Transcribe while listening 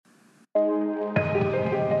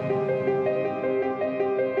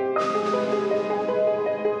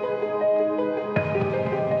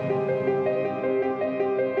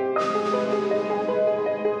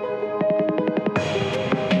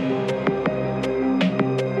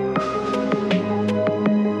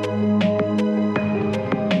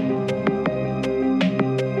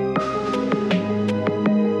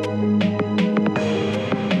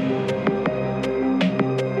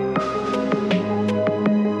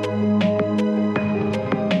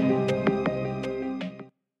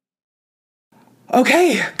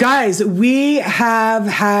Okay, guys, we have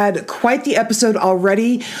had quite the episode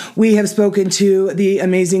already. We have spoken to the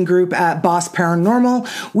amazing group at HoaH Paranormal.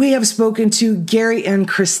 We have spoken to Gary and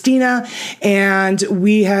Christina, and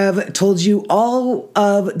we have told you all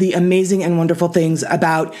of the amazing and wonderful things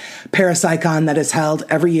about ParaPsyCon that is held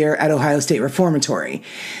every year at Ohio State Reformatory.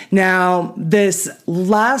 Now, this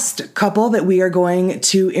last couple that we are going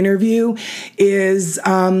to interview is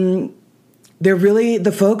they're really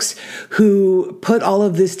the folks who put all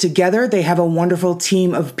of this together. They have a wonderful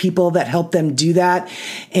team of people that help them do that.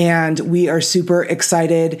 And we are super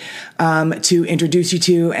excited to introduce you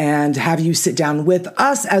to and have you sit down with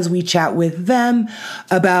us as we chat with them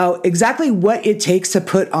about exactly what it takes to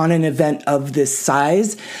put on an event of this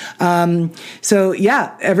size. So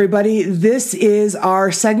yeah, everybody, this is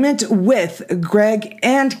our segment with Greg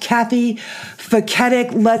and Kathy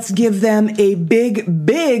Feketik. Let's give them a big,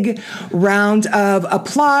 big round of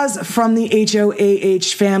applause from the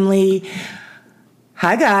HoaH family.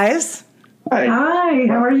 Hi, guys. Hi. Hi,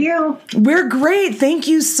 how are you? We're great. Thank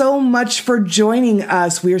you so much for joining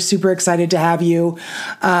us. We are super excited to have you.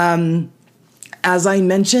 As I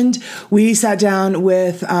mentioned, we sat down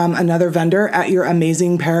with another vendor at your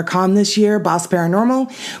amazing ParaCon this year, HoaH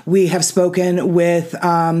Paranormal. We have spoken with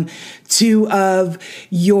two of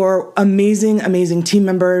your amazing team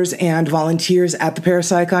members and volunteers at the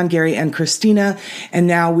ParaPsyCon, Gary and Christina. And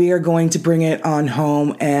now we are going to bring it on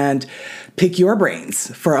home and pick your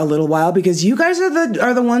brains for a little while, because you guys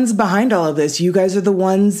are the ones behind all of this. You guys are the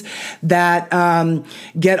ones that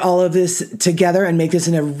get all of this together and make this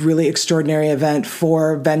in a really extraordinary event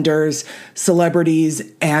for vendors, celebrities,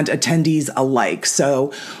 and attendees alike.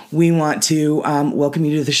 So we want to welcome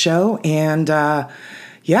you to the show. And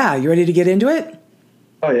yeah, you ready to get into it?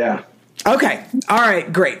 Oh, yeah. Okay. All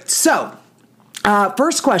right, great. So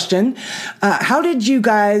first question, how did you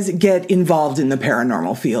guys get involved in the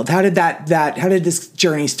paranormal field? How did how did this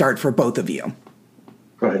journey start for both of you?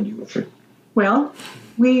 Go ahead, you go first. Well,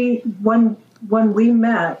 when we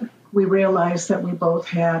met, we realized that we both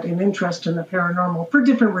had an interest in the paranormal for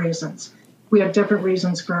different reasons. We had different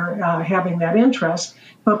reasons for having that interest,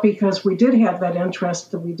 but because we did have that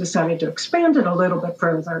interest, we decided to expand it a little bit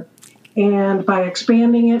further. And by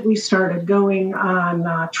expanding it, we started going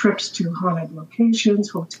on trips to haunted locations,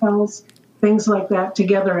 hotels, things like that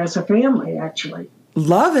together as a family, actually.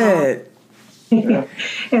 Love it.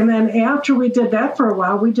 And then after we did that for a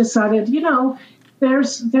while, we decided,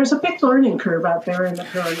 there's a big learning curve out there in the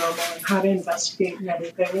paranormal and how to investigate and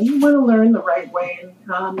everything. And you want to learn the right way and,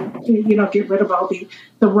 get rid of all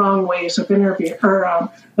the wrong ways of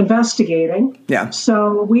investigating. Yeah.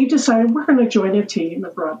 So we decided we're going to join a team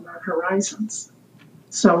and broaden our horizons.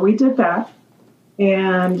 So we did that.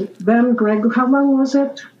 And then, Greg, how long was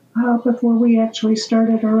it before we actually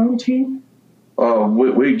started our own team?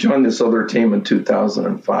 We joined this other team in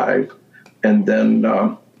 2005. And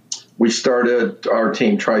then we started our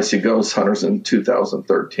team, Tri-C Ghost Hunters, in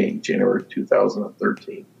 2013, January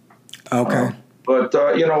 2013. Okay. But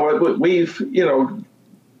you know what? We've,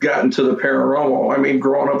 gotten to the paranormal. I mean,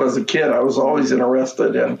 growing up as a kid, I was always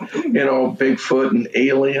interested in, Bigfoot and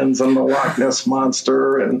aliens and the Loch Ness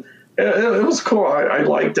Monster. And it was cool. I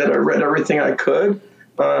liked it. I read everything I could.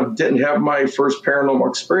 Didn't have my first paranormal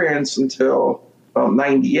experience until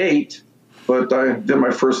 98, but I did my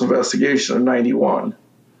first investigation in 91.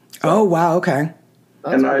 Oh, wow. Okay.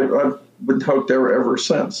 And I've been hooked ever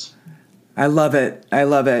since. I love it. I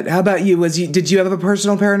love it. How about you? Did you have a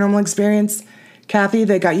personal paranormal experience, Kathy,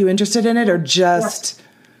 that got you interested in it, or just...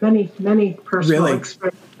 Yes. Many personal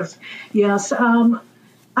experiences. Yes.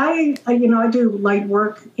 I do light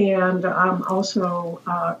work, and I'm also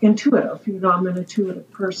intuitive. I'm an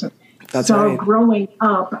intuitive person. That's so right. Growing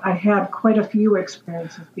up, I had quite a few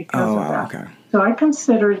experiences because of that. Okay. So I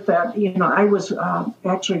considered that, I was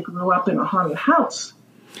actually grew up in a haunted house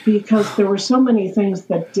because there were so many things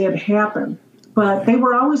that did happen. But they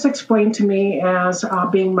were always explained to me as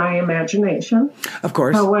being my imagination. Of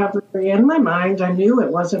course. However, in my mind, I knew it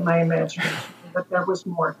wasn't my imagination, but there was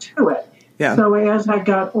more to it. Yeah. So as I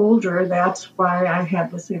got older, that's why I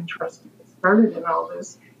had this interest. It started in all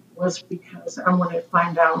this was because I wanted to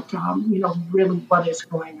find out, really what is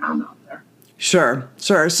going on out there. Sure.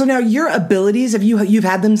 So now your abilities, you've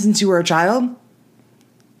had them since you were a child?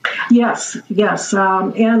 Yes.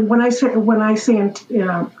 And when I say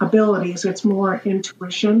abilities, it's more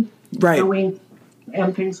intuition, right, knowing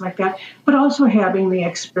and things like that, but also having the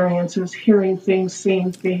experiences, hearing things,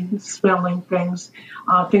 seeing things, smelling things,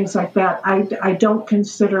 things like that. I don't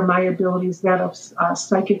consider my abilities that of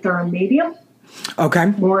psychic or a medium. Okay.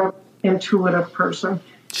 More of an intuitive person.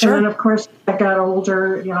 Sure. And then, of course, as I got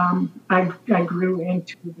older, I grew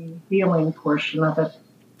into the healing portion of it.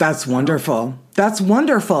 That's wonderful. That's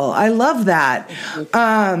wonderful. I love that.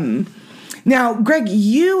 Now, Greg,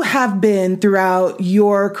 you have been throughout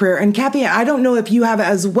your career, and Kathy, I don't know if you have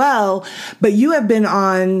as well, but you have been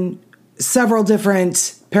on several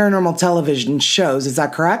different paranormal television shows. Is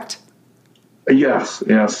that correct? Yes.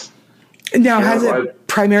 Now, has it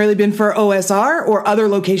primarily been for OSR or other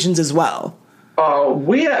locations as well?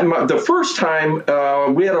 We had the first time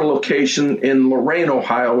we had a location in Lorain,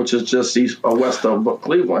 Ohio, which is just west of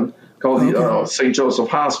Cleveland, called the St. Joseph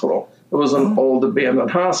Hospital. It was an old abandoned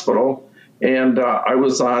hospital, and I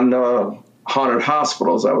was on haunted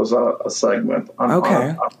hospitals. That was a segment on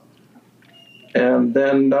haunted hospitals. And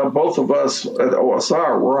then both of us at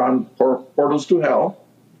OSR were on Portals to Hell.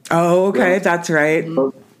 Oh, okay, that's right.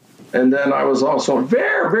 And then I was also a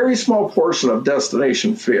very, very small portion of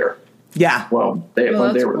Destination Fear. Yeah. Well,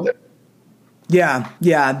 when they were there.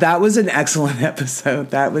 Yeah. That was an excellent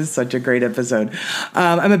episode. That was such a great episode.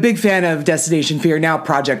 I'm a big fan of Destination Fear, now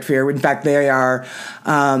Project Fear. In fact, they are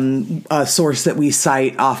a source that we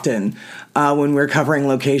cite often when we're covering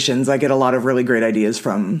locations. I get a lot of really great ideas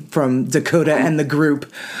from Dakota and the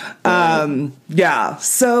group. Yeah.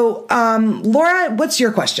 So, Laura, what's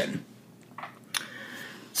your question?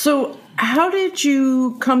 So how did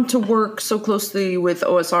you come to work so closely with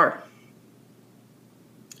OSR?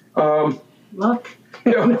 Luck.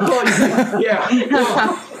 Yeah.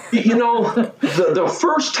 The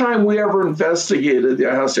first time we ever investigated the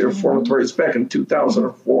Ohio State Reformatory is back in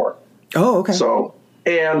 2004. Oh, okay. So,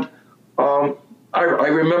 and I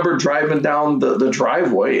remember driving down the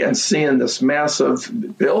driveway and seeing this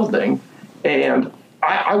massive building, and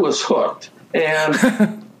I was hooked.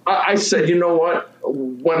 And I said, you know what?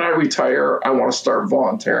 When I retire, I want to start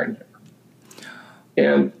volunteering here.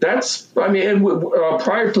 And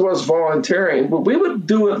prior to us volunteering, we would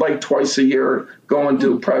do it like twice a year, go and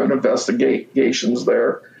do private investigations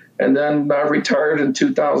there. And then I retired in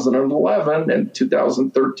 2011 and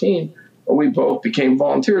 2013, and we both became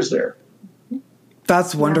volunteers there.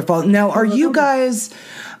 That's wonderful. Now, are you guys,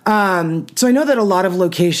 so I know that a lot of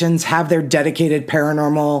locations have their dedicated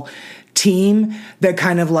paranormal team that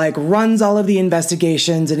kind of like runs all of the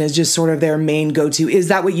investigations and is just sort of their main go-to. Is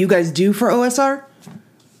that what you guys do for OSR?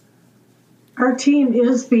 Our team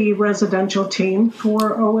is the residential team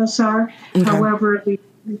for OSR. Okay. However, the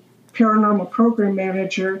paranormal program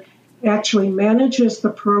manager actually manages the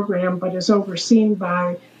program, but is overseen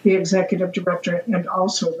by the executive director and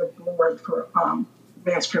also the board for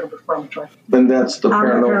Advanced Paranormal Reformatory. And that's the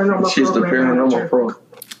paranormal. She's the paranormal program.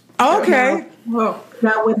 Okay. Well,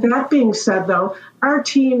 now, with that being said, though, our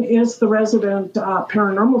team is the resident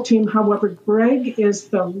paranormal team. However, Greg is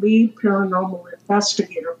the lead paranormal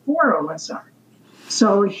investigator for OSR.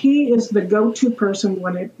 So he is the go-to person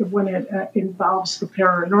when it involves the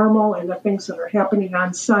paranormal and the things that are happening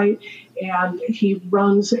on site, and he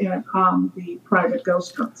runs the private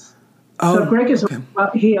ghost hunts. Oh, so Greg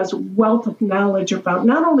he has a wealth of knowledge about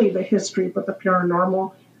not only the history but the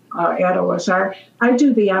paranormal at OSR. I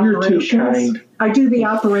do the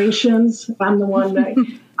operations. I'm the one that,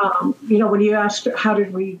 when you asked how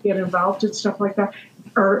did we get involved and stuff like that,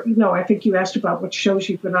 or, I think you asked about what shows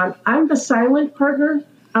you've been on. I'm the silent partner.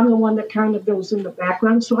 I'm the one that kind of goes in the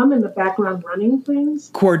background. So I'm in the background running things.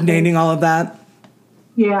 Coordinating all of that.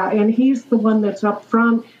 Yeah, and he's the one that's up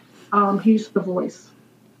front. He's the voice.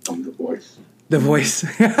 I'm the voice. The voice.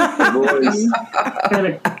 The voice. And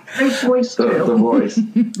a great voice, too. The voice.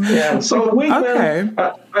 Yeah, so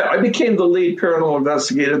I became the lead paranormal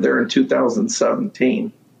investigator there in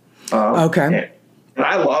 2017. Okay. And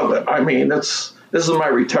I love it. I mean, this is my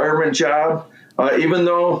retirement job. Even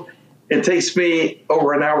though it takes me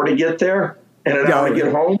over an hour to get there and an hour to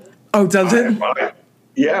get home. Oh, does it?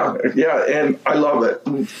 Yeah, and I love it.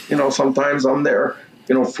 And, sometimes I'm there,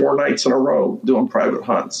 4 nights in a row doing private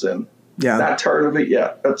hunts, and not tired of it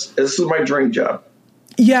yet. This is my dream job.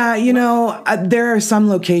 Yeah, there are some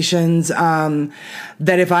locations that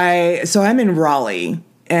so I'm in Raleigh,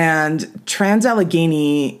 and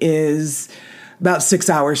Trans-Allegheny is about 6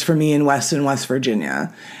 hours for me in West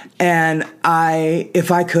Virginia. And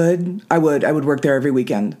if I could, I would work there every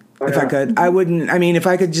weekend. If I could. I wouldn't, if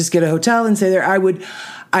I could just get a hotel and stay there,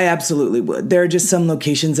 I absolutely would. There are just some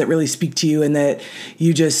locations that really speak to you and that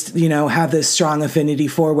you just, have this strong affinity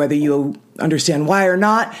for, whether you understand why or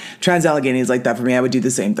not. Trans-Allegheny is like that for me. I would do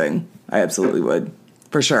the same thing. I absolutely would,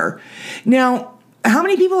 for sure. Now, how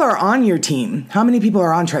many people are on your team? How many people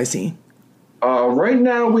are on Tri-C? Right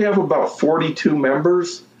now we have about 42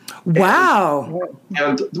 members. Wow.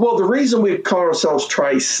 And the reason we call ourselves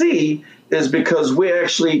Tri-C is because we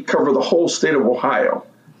actually cover the whole state of Ohio.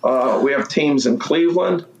 We have teams in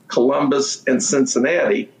Cleveland, Columbus, and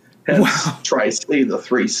Cincinnati, hence Tri-C, the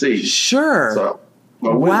 3 Cs. Sure. So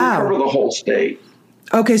we cover the whole state.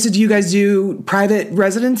 Okay, so do you guys do private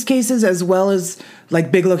residence cases as well as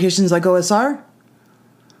like big locations like OSR?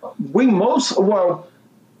 We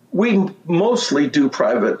mostly do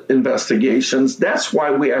private investigations. That's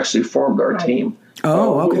why we actually formed our team.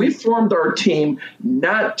 Oh, okay. We formed our team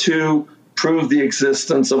not to prove the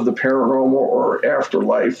existence of the paranormal or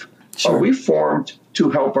afterlife. Sure. We formed to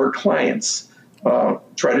help our clients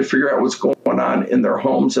try to figure out what's going on in their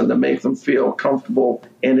homes and to make them feel comfortable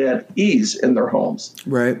and at ease in their homes.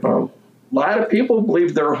 Right. A lot of people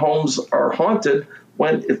believe their homes are haunted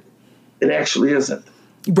when it actually isn't.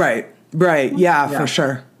 Right. Yeah, for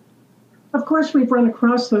sure. Of course, we've run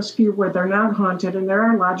across those few where they're not haunted, and there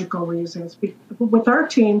are logical reasons. With our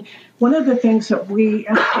team, one of the things that we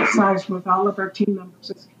emphasize with all of our team members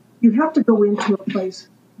is you have to go into a place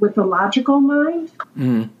with a logical mind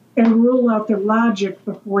and rule out the logic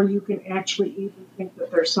before you can actually even think that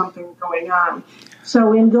there's something going on.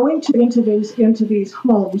 So in going into these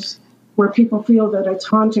homes where people feel that it's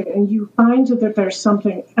haunted and you find that there's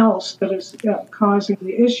something else that is causing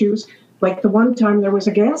the issues, like the one time there was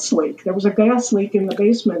a gas leak. There was a gas leak in the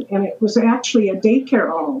basement, and it was actually a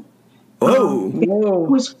daycare home. It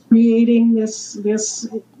was creating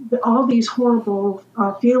all these horrible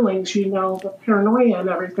feelings, the paranoia and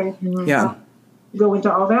everything. Yeah. Go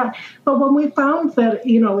into all that. But when we found that,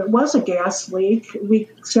 it was a gas leak, we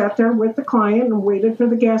sat there with the client and waited for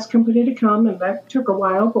the gas company to come, and that took a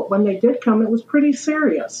while. But when they did come, it was pretty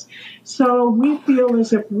serious. So we feel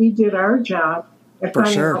as if we did our job at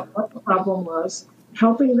finding out what the problem was,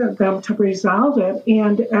 helping them to resolve it,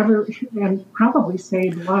 and probably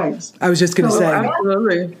save lives. I was just going to say.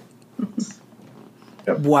 Absolutely.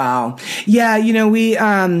 Wow. Yeah, we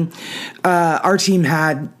our team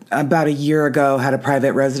had about a year ago had a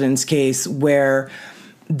private residence case where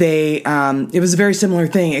they it was a very similar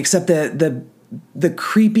thing, except that the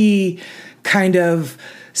creepy kind of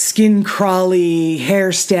skin crawly,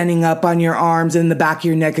 hair standing up on your arms and the back of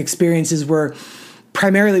your neck experiences were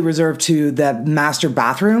primarily reserved to the master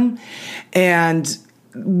bathroom. And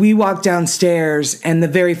we walked downstairs, and the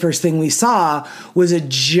very first thing we saw was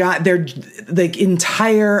their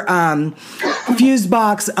entire fuse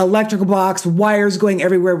box, electrical box, wires going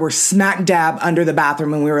everywhere were smack dab under the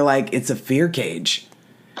bathroom, and we were like, it's a fear cage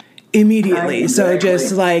immediately. So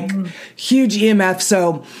just like huge EMF.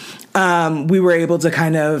 So we were able to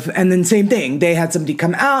and then same thing. They had somebody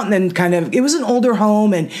come out, and then it was an older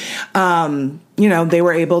home, and they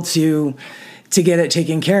were able to get it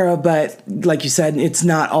taken care of. But like you said, it's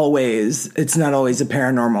not always a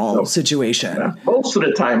paranormal situation. Yeah. Most of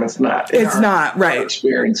the time it's not. It's not, right. Our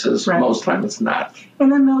experiences, most time it's not. And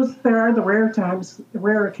then there are the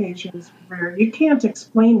rare occasions where you can't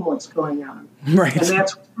explain what's going on. Right. And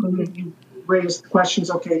that's when you raise the questions,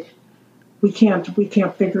 okay, we can't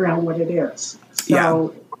figure out what it is.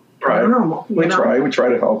 So paranormal. We try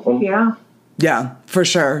to help them. Yeah. Yeah, for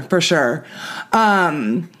sure.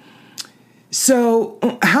 So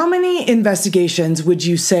how many investigations would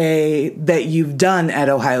you say that you've done at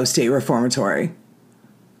Ohio State Reformatory?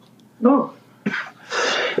 Oh.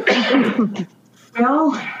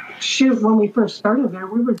 Well, when we first started there,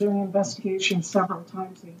 we were doing investigations several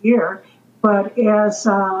times a year. But as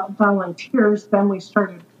volunteers, then we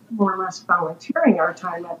started more or less volunteering our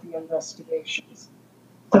time at the investigations.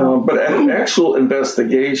 So, but at actual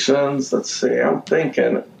investigations, let's see, I'm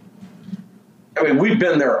thinking, we've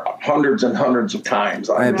been there hundreds and hundreds of times.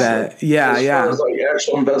 I bet. Yeah, as far as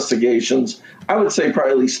actual investigations, I would say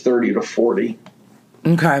probably at least 30 to 40.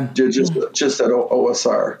 Okay. Just at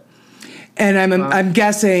OSR. And I'm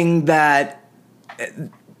guessing that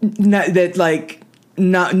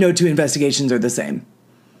no two investigations are the same.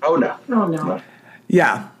 Oh no.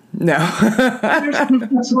 Yeah. No. There's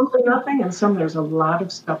absolutely nothing, and there's a lot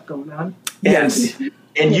of stuff going on. Yes.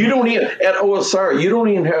 And you don't even, at OSR, you don't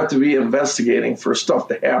even have to be investigating for stuff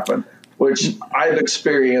to happen, which I've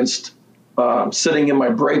experienced sitting in my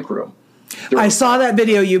break room. I saw that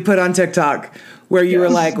video you put on TikTok where you were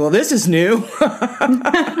like, well, this is new.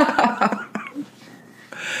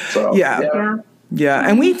 So, yeah.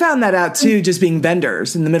 And we found that out too, just being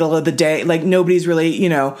vendors in the middle of the day. Like nobody's really,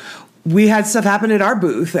 we had stuff happen at our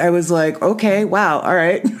booth. I was like, okay, wow, all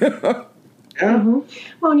right. Mm-hmm.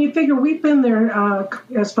 Well, and you figure we've been there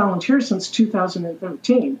as volunteers since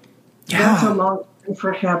 2013. Yeah. That's a long time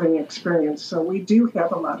for having experience. So we do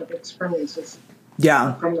have a lot of experiences.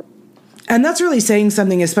 Yeah. And that's really saying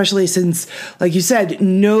something, especially since, like you said,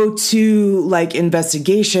 no two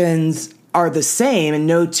investigations are the same, and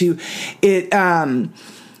no two,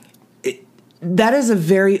 that is a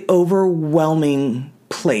very overwhelming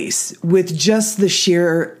place with just the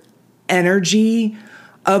sheer energy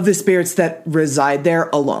of the spirits that reside there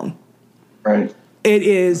alone. Right. It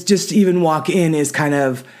is just, even walk in is kind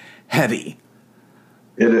of heavy.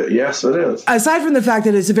 It is. Yes, it is. Aside from the fact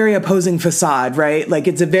that it's a very opposing facade, right? Like,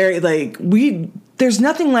 it's a very, like, there's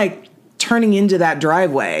nothing like turning into that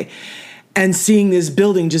driveway and seeing this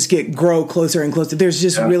building just grow closer and closer. There's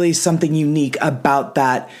just really something unique about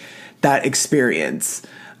that experience.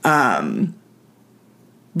 Laura,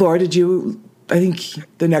 I think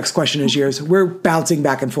the next question is yours. We're bouncing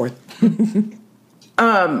back and forth.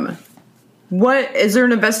 What is there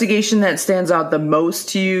an investigation that stands out the most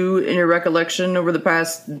to you in your recollection over the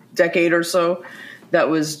past decade or so that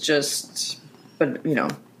was just,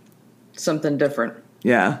 something different?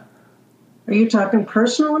 Yeah. Are you talking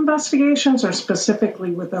personal investigations or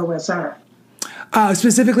specifically with OSR?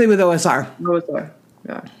 Specifically with OSR. OSR,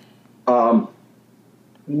 yeah.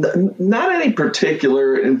 Not any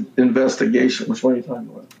particular investigation. Which one are you talking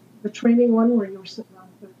about? The training one where you were sitting on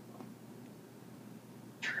the third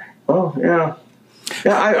floor. Oh, yeah.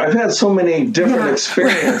 Yeah, I've had so many different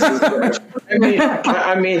experiences.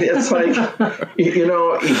 I mean, it's like, each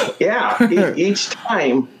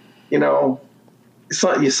time,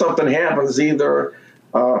 something happens, either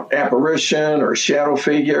apparition or shadow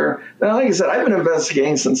figure. Now, like I said, I've been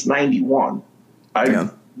investigating since 91.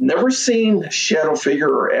 I've never seen shadow figure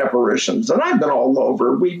or apparitions, and I've been all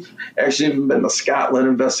over. We've actually even been to Scotland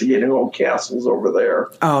investigating old castles over there.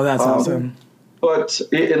 Oh, that's awesome. But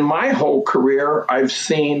in my whole career, I've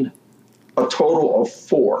seen a total of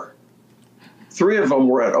 4. 3 of them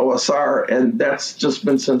were at OSR, and that's just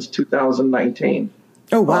been since 2019.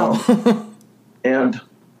 Oh, wow. And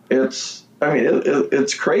it's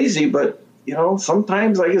crazy, but,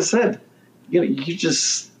 sometimes, like I said, you're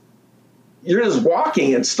just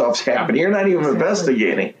walking and stuff's happening. You're not even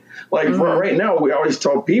investigating. Like right now, we always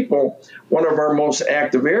tell people one of our most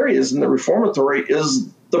active areas in the reformatory is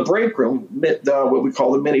the break room, what we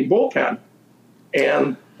call the mini bullpen.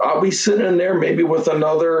 And I'll be sitting in there maybe with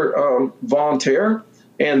another volunteer,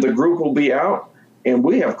 and the group will be out, and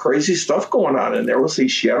we have crazy stuff going on in there. We'll see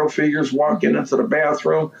shadow figures walking into the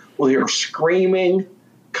bathroom. We'll hear screaming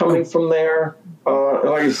coming from there.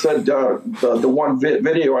 Like I said, the one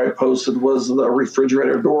video I posted was the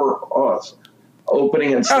refrigerator door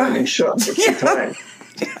opening and slamming shut at the time.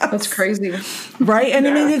 That's crazy, right? And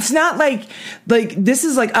I mean, it's not like this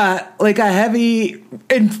is like a heavy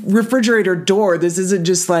refrigerator door. This isn't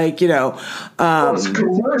just like it's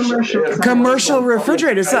commercial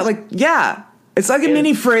refrigerator. It's not like it's like a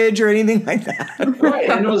mini fridge or anything like that. Right,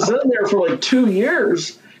 and it was in there for like 2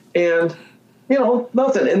 years, and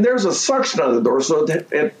nothing. And there's a suction on the door, so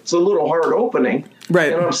it's a little hard opening.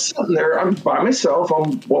 Right. And I'm sitting there, I'm by myself,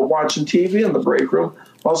 I'm watching TV in the break room.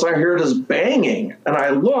 Also, I hear this banging, and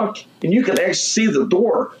I look, and you can actually see the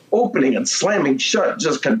door opening and slamming shut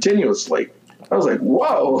just continuously. I was like,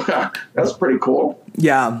 whoa, that's pretty cool.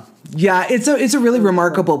 Yeah. Yeah, it's a really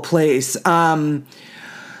remarkable place.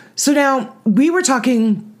 So now, we were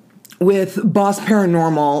talking with Boss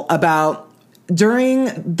Paranormal about during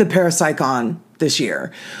the ParaPsyCon this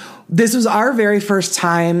year. This was our very first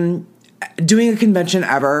time doing a convention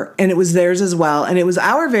ever, and it was theirs as well. And it was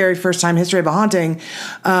our very first time, History of a Haunting,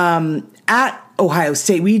 at Ohio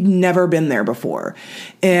State. We'd never been there before.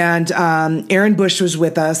 And Erin Bush was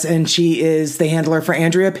with us, and she is the handler for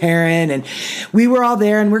Andrea Perrin. And we were all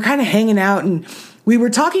there, and we're kind of hanging out, and we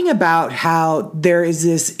were talking about how there is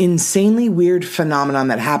this insanely weird phenomenon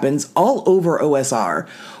that happens all over OSR,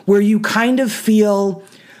 where you kind of feel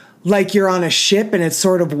like you're on a ship and it's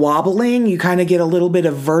sort of wobbling. You kind of get a little bit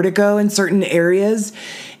of vertigo in certain areas.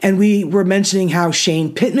 And we were mentioning how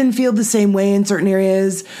Shane Pittman felt the same way in certain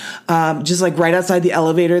areas, just like right outside the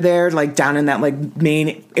elevator there, like down in that like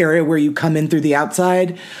main area where you come in through the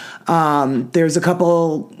outside. There's a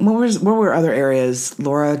couple, what were other areas?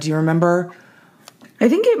 Laura, do you remember? I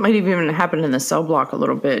think it might have even happened in the cell block a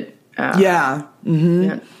little bit. Yeah. Mm-hmm.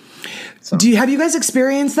 Yeah. So. Have you guys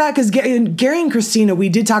experienced that? Because Gary and Christina, we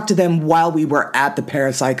did talk to them while we were at the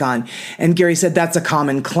ParaPsyCon, and Gary said that's a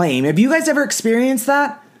common claim. Have you guys ever experienced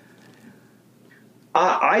that?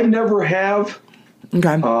 I never have.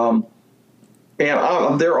 Okay. And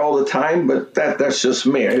I'm there all the time, but that's just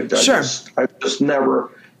me. I've just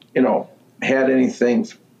never, had anything,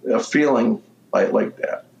 a feeling like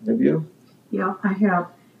that. Have you? Yeah, I have.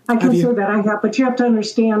 I can say that I have, but you have to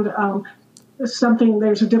understand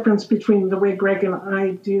there's a difference between the way Greg and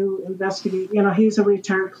I do investigate. He's a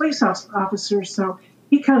retired police officer, so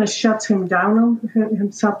he kind of shuts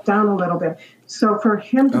himself down a little bit. So for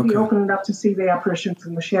him to be opening up to see the apparitions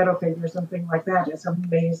and the shadow figures and things like that is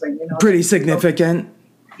amazing. Pretty significant.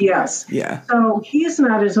 Yes. Yeah. So he's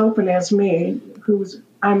not as open as me,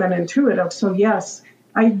 I'm an intuitive. So yes,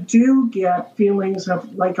 I do get feelings of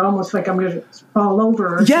almost like I'm going to fall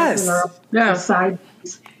over or something, or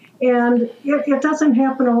sideways. And it doesn't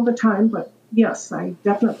happen all the time, but yes, I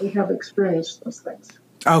definitely have experienced those things.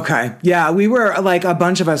 Okay. Yeah. We were a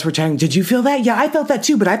bunch of us were chatting. Did you feel that? Yeah, I felt that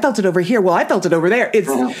too, but I felt it over here. Well, I felt it over there.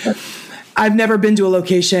 I've never been to a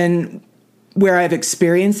location where I've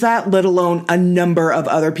experienced that, let alone a number of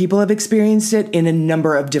other people have experienced it in a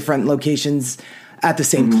number of different locations at the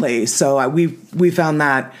same place. So we found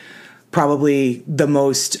that probably the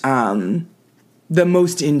most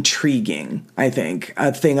intriguing, I think,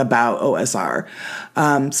 thing about OSR.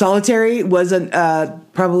 Solitary was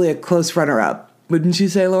probably a close runner-up. Wouldn't you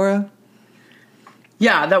say, Laura?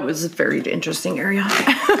 Yeah, that was a very interesting area.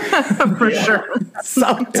 For sure.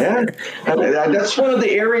 Solitary. Yeah. That's one of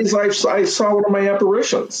the areas I saw one of my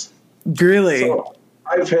apparitions. Really? So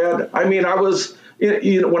I was,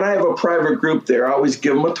 when I have a private group there, I always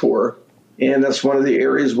give them a tour. And that's one of the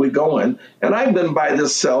areas we go in. And I've been by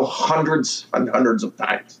this cell hundreds and hundreds of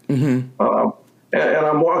times. And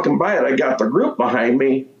I'm walking by it. I got the group behind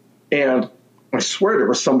me, and I swear there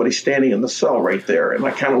was somebody standing in the cell right there. And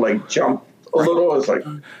I kind of jumped a little. I was like,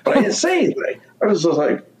 but I didn't say anything. I was just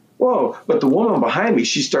like, whoa. But the woman behind me,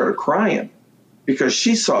 she started crying because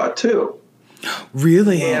she saw it too.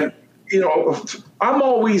 Really? And, I'm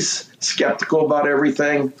always skeptical about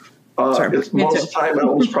everything. It's most of the time it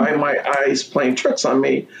was probably my eyes playing tricks on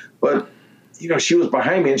me, but she was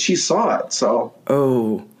behind me and she saw it. So,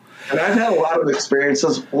 and I've had a lot of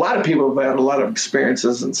experiences. A lot of people have had a lot of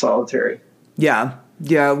experiences in solitary. Yeah,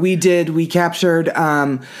 we did. We captured.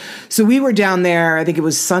 So we were down there. I think it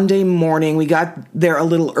was Sunday morning. We got there a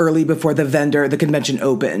little early before the convention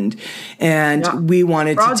opened, and we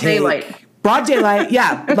wanted to take broad daylight.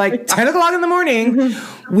 Yeah, 10 o'clock in the morning.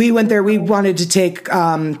 We went there. We wanted to take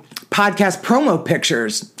podcast promo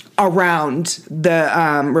pictures around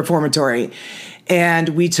the reformatory. And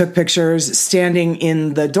we took pictures standing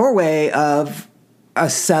in the doorway of a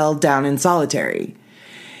cell down in solitary.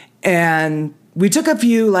 And we took a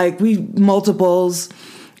few, multiples.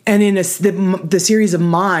 And in the series of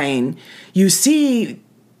mine, you see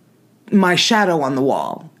my shadow on the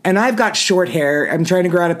wall. And I've got short hair. I'm trying to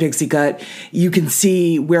grow out a pixie cut. You can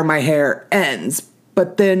see where my hair ends.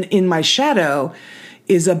 But then in my shadow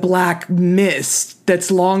is a black mist that's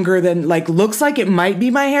longer than, looks like it might be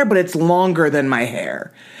my hair, but it's longer than my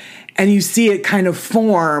hair. And you see it kind of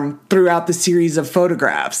form throughout the series of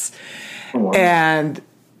photographs. Oh, wow. And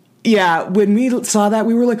yeah, when we saw that,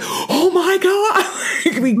 we were like, oh my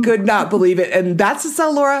God, we could not believe it. And that's the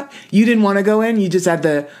cell, Laura, you didn't want to go in. You just had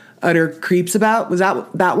the utter creeps about. Was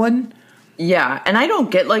that one? Yeah. And I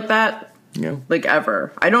don't get like that,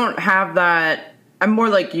 ever. I don't have that. I'm more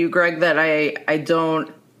like you, Greg, that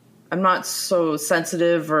I'm not so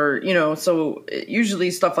sensitive or, so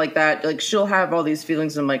usually stuff like that, she'll have all these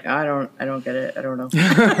feelings. And I'm like, I don't get it. I don't know.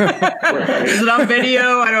 Is it on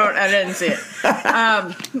video? I didn't see it.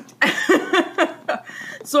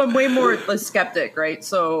 So I'm way more a skeptic, right?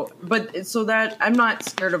 So that I'm not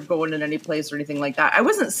scared of going in any place or anything like that. I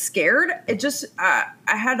wasn't scared. It just, I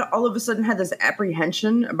had all of a sudden had this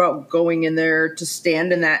apprehension about going in there to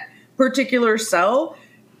stand in that particular cell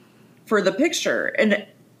for the picture. And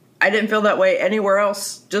I didn't feel that way anywhere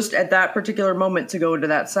else, just at that particular moment to go into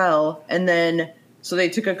that cell. And then, so they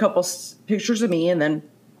took a couple pictures of me, and then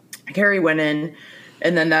Carrie went in,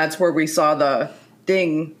 and then that's where we saw the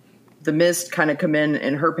mist kind of come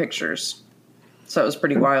in her pictures. So it was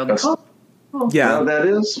pretty wild. Yeah. That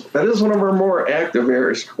is one of our more active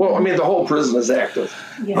areas. Well, I mean, the whole prison is active.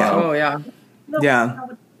 Yeah. Yeah.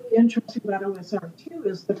 What's really interesting about OSR too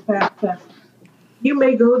is the fact that you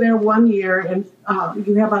may go there 1 year and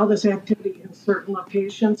you have all this activity in certain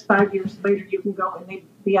locations. 5 years later, you can go and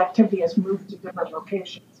the activity has moved to different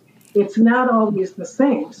locations. It's not always the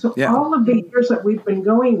same. So all of the years that we've been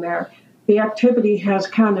going there, the activity has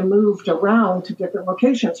kind of moved around to different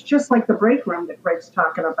locations, just like the break room that Greg's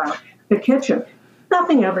talking about, the kitchen.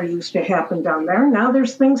 Nothing ever used to happen down there. Now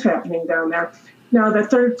there's things happening down there. Now the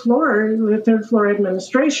third floor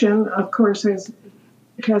administration, of course,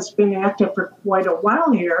 has been active for quite a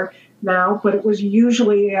while here now, but it was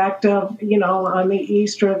usually active, on the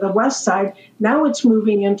east or the west side. Now it's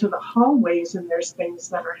moving into the hallways, and there's things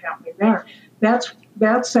that are happening there.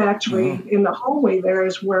 That's actually in the hallway. There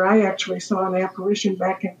is where I actually saw an apparition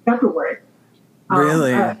back in February.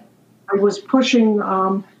 Really? I was pushing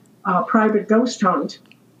private ghost hunt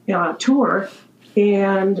tour.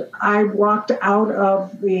 And I walked out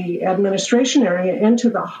of the administration area into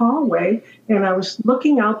the hallway, and I was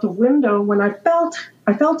looking out the window when I felt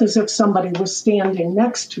as if somebody was standing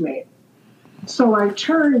next to me. So I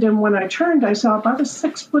turned, and when I turned, I saw about a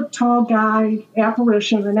 6-foot-tall guy,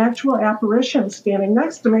 apparition, an actual apparition standing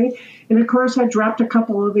next to me. And of course, I dropped a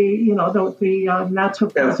couple of the not so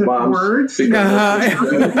pleasant words. Because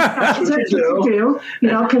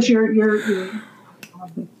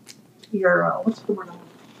you're what's the word?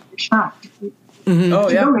 You're shocked. Mm-hmm. Oh,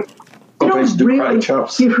 yeah.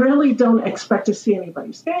 You really don't expect to see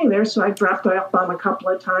anybody standing there. So I dropped off on a couple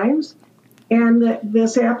of times. And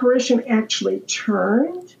this apparition actually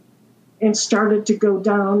turned and started to go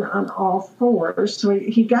down on all fours. So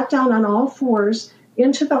he got down on all fours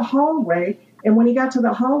into the hallway. And when he got to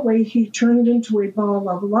the hallway, he turned into a ball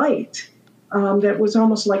of light that was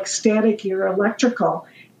almost like staticky or electrical.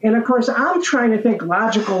 And, of course, I'm trying to think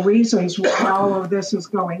logical reasons why all of this is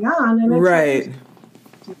going on. And right.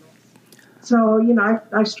 So,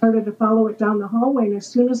 I started to follow it down the hallway. And as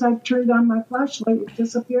soon as I turned on my flashlight, it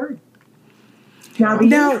disappeared. Now,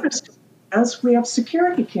 interesting is we have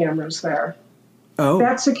security cameras there. Oh.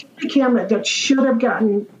 That security camera that should have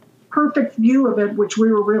gotten perfect view of it, which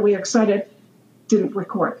we were really excited, didn't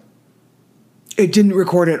record. It didn't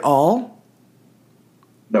record at all?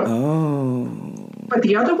 No. Oh. But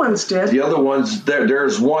the other ones did. The other ones,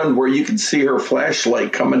 there's one where you can see her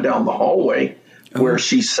flashlight coming down the hallway where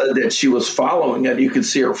she said that she was following it. You could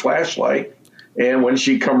see her flashlight. And when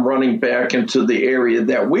she come running back into the area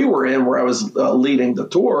that we were in, where I was leading the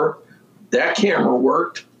tour, that camera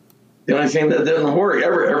worked. The only thing that didn't work,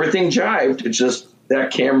 everything jived. It's just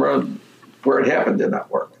that camera where it happened did not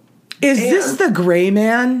work. Is this the gray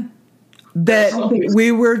man that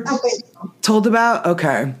we were told about?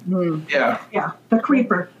 Okay. Yeah. Yeah, the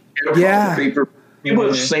creeper. Yeah. The creeper. People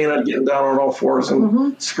have seen it getting down on all fours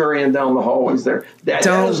and scurrying down the hallways there.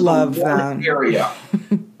 Don't love that area.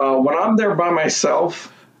 When I'm there by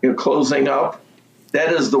myself, closing up,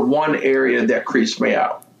 that is the one area that creeps me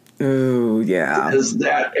out. Ooh, yeah. Is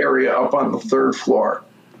that area up on the 3rd floor.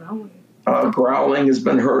 Growling has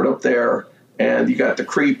been heard up there, and you got the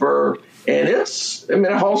creeper. And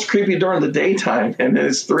the hall's creepy during the daytime, and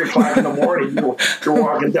it's 3 o'clock in the morning. You're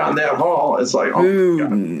walking down that hall. It's like, oh,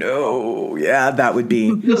 no. Yeah, that would be.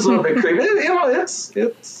 It's a little bit creepy.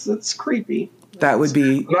 It's creepy. That would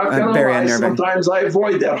be very unnerving. Sometimes I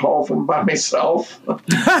avoid that hall from by myself.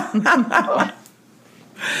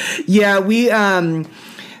 Yeah, we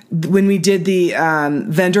when we did the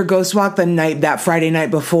vendor ghost walk that Friday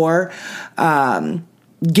night before,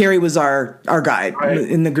 Gary was our guide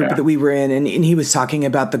in the group that we were in, and he was talking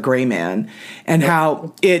about the gray man and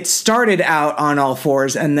how it started out on all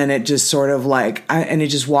fours, and then it just sort of and it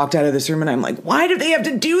just walked out of this room, and I'm like, why do they have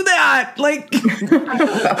to do that? Like,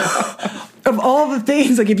 of all the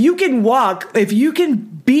things, like, if you can walk, if you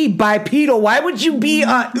can be bipedal, why would you be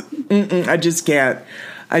I just can't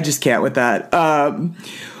with that.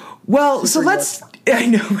 Well, so let's, I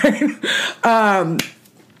know, right?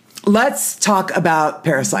 Let's talk about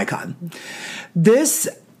ParaPsyCon. This,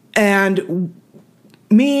 and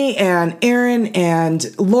me and Aaron and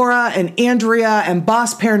Laura and Andrea and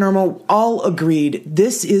Boss Paranormal all agreed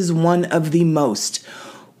this is one of the most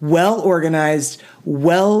well-organized,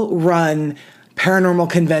 well-run paranormal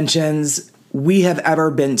conventions we have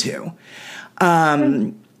ever been to.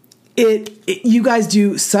 You guys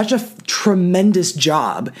do such a tremendous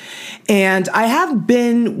job. And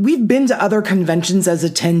we've been to other conventions as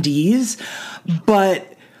attendees,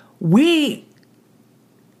 but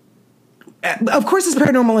of course, as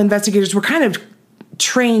paranormal investigators, we're kind of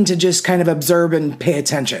trained to just kind of observe and pay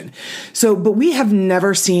attention. But we have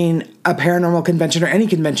never seen a paranormal convention, or any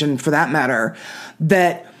convention for that matter,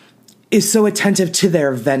 that is so attentive to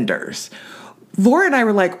their vendors. Laura and I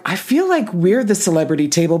were like, I feel like we're the celebrity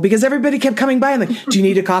table, because everybody kept coming by and like, do you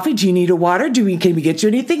need a coffee? Do you need a water? Can we get you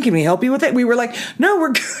anything? Can we help you with it? We were like, no,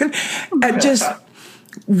 we're good. And just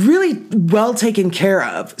really well taken care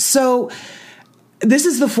of. So this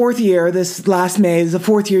is the 4th year. This last May is the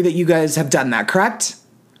 4th year that you guys have done that, correct?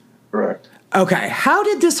 Correct. Okay. How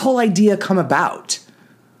did this whole idea come about?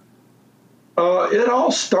 It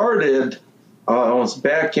all started, it was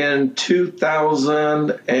back in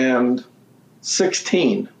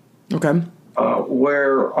 2016. Okay.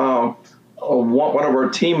 Where one of our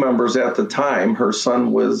team members at the time, her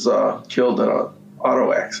son was killed in an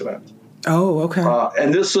auto accident. Oh, okay.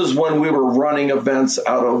 And this is when we were running events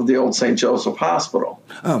out of the old St. Joseph Hospital.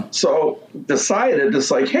 Oh. So decided,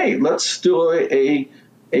 it's like, hey, let's do a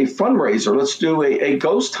a fundraiser. Let's do a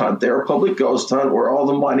ghost hunt there, a public ghost hunt, where all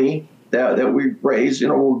the money that we raise,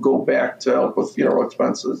 will go back to help with funeral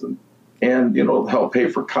expenses and help pay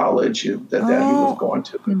for college that he was going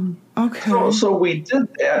to. Okay. So we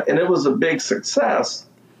did that, and it was a big success.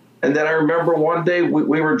 And then I remember one day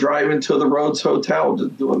we were driving to the Rhodes Hotel to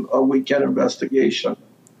do a weekend investigation.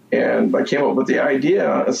 And I came up with the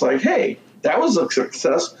idea. It's like, hey, that was a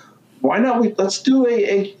success. Why not? Let's do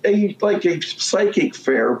a psychic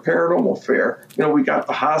fair, paranormal fair. We got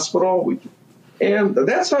the hospital, and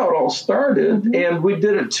that's how it all started. Mm-hmm. And we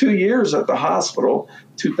did it 2 years at the hospital,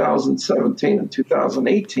 2017 and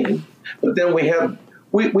 2018. But then we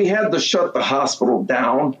had to shut the hospital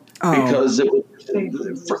down because it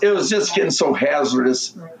was just getting so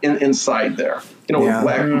hazardous inside there. With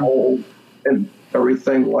black mold and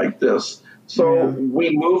everything like this. So we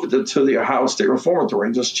moved it to the Ohio State Reformatory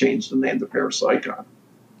and just changed the name to ParaPsyCon.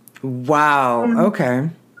 Wow. Okay.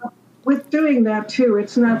 With doing that, too,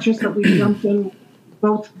 it's not just that we jumped in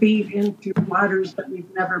both feet into waters that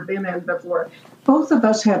we've never been in before. Both of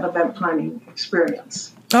us have event planning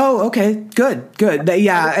experience. Oh, okay. Good.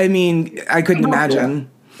 Yeah, I mean, I couldn't imagine.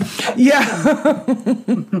 Yeah.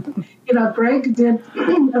 Greg did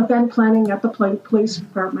event planning at the police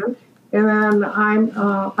department. And then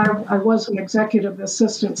I was an executive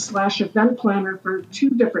assistant / event planner for 2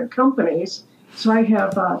 different companies. So I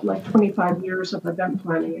have 25 years of event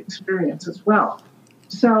planning experience as well.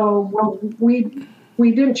 So we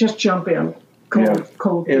didn't just jump in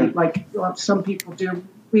cold like some people do.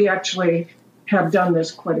 We actually have done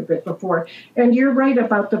this quite a bit before. And you're right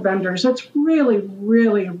about the vendors. It's really,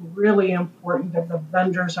 really, really important that the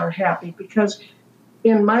vendors are happy because,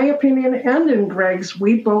 in my opinion and in Greg's,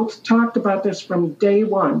 we both talked about this from day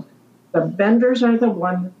one. The vendors are the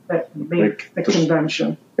ones that make the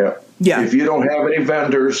convention. Yeah. If you don't have any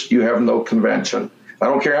vendors, you have no convention. I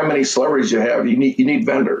don't care how many celebrities you have. You need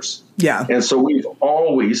vendors. Yeah. And so we've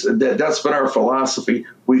always that's been our philosophy.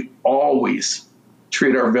 We always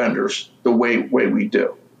treat our vendors the way we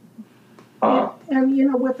do.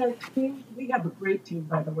 And with our team, we have a great team.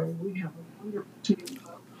 By the way, we have a wonderful team.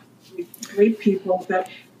 Great people that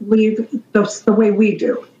believe the way we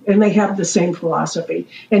do, and they have the same philosophy.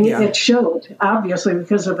 And it showed, obviously,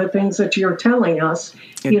 because of the things that you're telling us.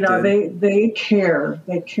 They care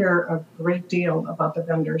a great deal about the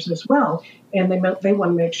vendors as well, and they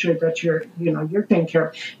want to make sure that you're taken care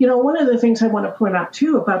of. One of the things I want to point out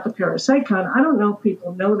too about the ParaPsyCon, I don't know if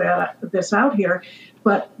people know this out here,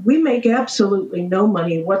 but we make absolutely no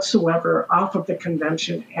money whatsoever off of the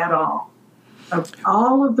convention at all. Of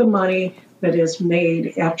all of the money that is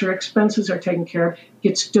made after expenses are taken care of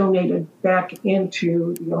gets donated back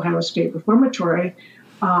into the Ohio State Reformatory,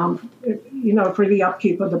 for the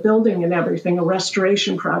upkeep of the building and everything,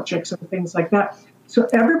 restoration projects and things like that. So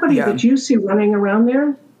everybody that you see running around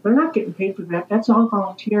there, they're not getting paid for that. That's all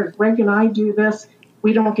volunteer. Greg and I do this.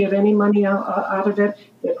 We don't get any money out of it.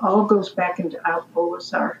 It all goes back into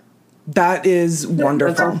OSR. That is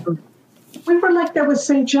wonderful. We were like that with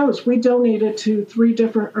St. Joe's. We donated to 4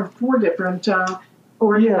 different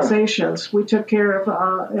organizations. Yeah. We took care of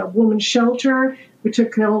a women's shelter. We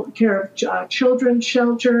took care of children's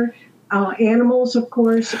shelter, animals, of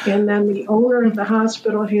course, and then the owner of the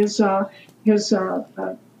hospital, his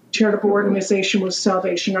charitable organization was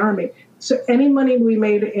Salvation Army. So any money we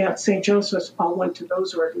made at St. Joseph's all went to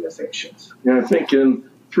those organizations. Yeah, I think in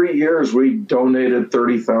 3 years we donated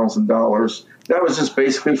 $30,000. That was just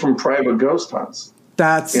basically from private ghost hunts.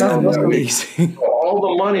 That's amazing. All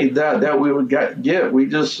the money that we would get, we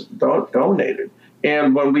just donated.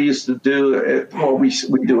 And when we used to do it, we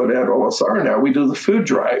do it at OSR now. We do the food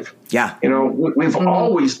drive. Yeah. We've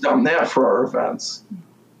always done that for our events.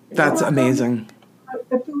 That's amazing.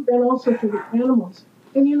 The food and also for the animals.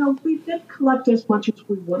 And, we did collect as much as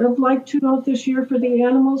we would have liked to this year for the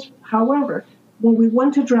animals. However, when we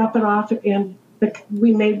went to drop it off and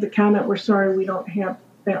we made the comment, we're sorry we don't have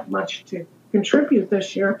that much to contribute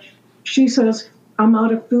this year, she says, I'm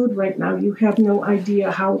out of food right now. You have no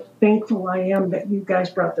idea how thankful I am that you guys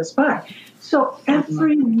brought this back. So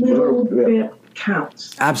every little bit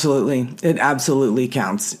counts. Absolutely. It absolutely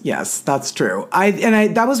counts. Yes, that's true.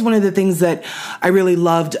 That was one of the things that I really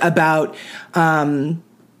loved about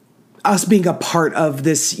us being a part of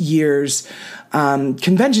this year's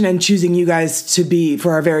convention and choosing you guys to be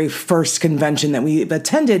for our very first convention that we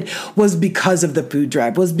attended was because of the food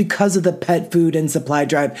drive, was because of the pet food and supply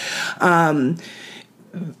drive.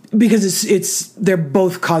 Because they're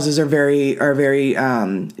both causes are very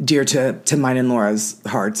dear to mine and Laura's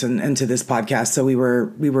hearts and to this podcast. So we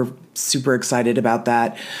were super excited about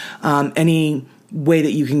that. Any way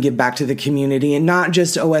that you can give back to the community, and not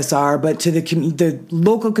just OSR, but to the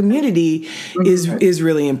local community is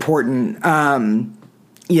really important.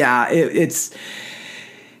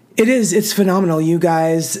 It's phenomenal. You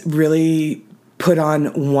guys really put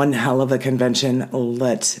on one hell of a convention.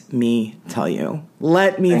 Let me tell you.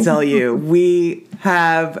 We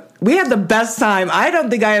had the best time. I don't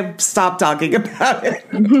think I have stopped talking about it.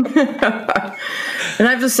 And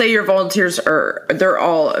I have to say, your volunteers they're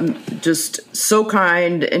all just so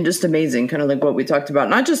kind and just amazing, kind of like what we talked about.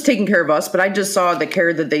 Not just taking care of us, but I just saw the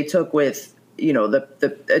care that they took with,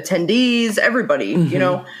 the attendees, everybody,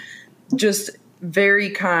 just very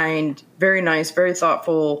kind, very nice, very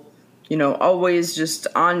thoughtful, always just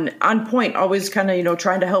on point, always kind of,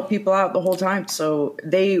 trying to help people out the whole time. So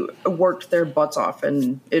they worked their butts off,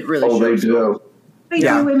 and it really shows. They do. They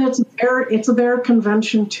do, and it's their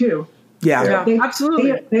convention too. Yeah.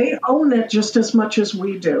 Absolutely. They own it just as much as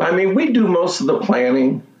we do. I mean, we do most of the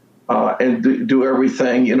planning and do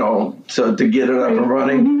everything, to get it up and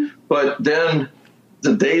running. Mm-hmm. But then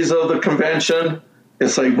the days of the convention,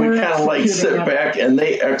 it's like we kind of like sit back and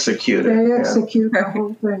they execute it. They execute the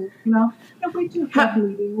whole thing, And we do have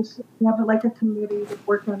meetings. We have like a committee that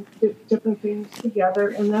work on different things together,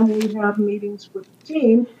 and then we have meetings with the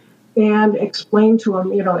team and explain to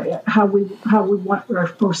them, how we want or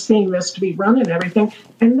foreseeing this to be run and everything,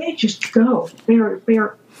 and they just go.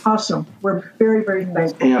 They're awesome. We're very, very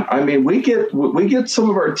thankful. And I mean, we get some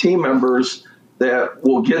of our team members that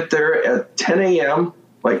will get there at 10 a.m.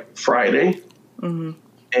 like Friday, mm-hmm.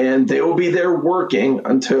 and they will be there working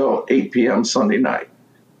until 8 p.m. Sunday night.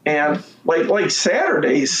 And like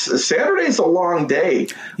Saturday's a long day.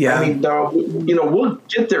 Yeah. I mean, we'll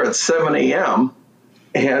get there at 7 a.m.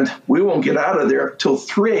 and we won't get out of there till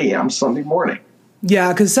 3 a.m. Sunday morning.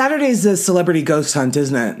 Yeah, because Saturday's the celebrity ghost hunt,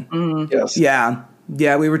 isn't it? Mm-hmm. Yes. Yeah.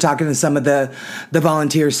 Yeah, we were talking to some of the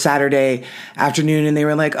volunteers Saturday afternoon, and they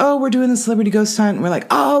were like, oh, we're doing the celebrity ghost hunt. And we're like,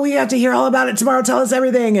 oh, we have to hear all about it tomorrow. Tell us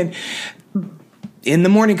everything. And in the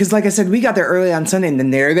morning, because like I said, we got there early on Sunday, and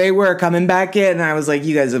then there they were coming back in. And I was like,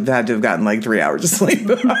 you guys have had to have gotten like 3 hours of sleep.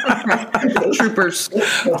 Troopers.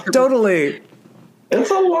 Totally. It's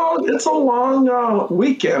a long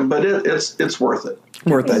weekend, but it's worth it.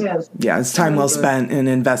 Worth it. Yes. Yeah, it's time well spent and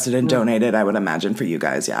invested and donated, I would imagine, for you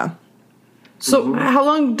guys, yeah. So how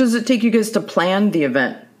long does it take you guys to plan the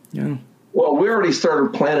event? Yeah. Well, we already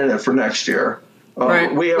started planning it for next year.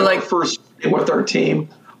 Right. We have our first meeting with our team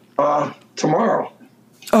tomorrow.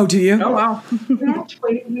 Oh, do you? Oh, wow.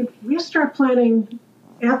 Actually, we start planning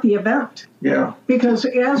at the event. Yeah. Because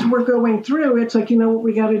as we're going through, it's like, what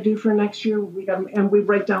we got to do for next year. And we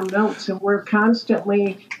write down notes, and we're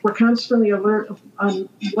constantly alert on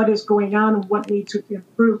what is going on and what needs to be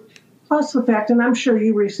improved. Plus the fact, and I'm sure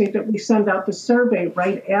you received it, we send out the survey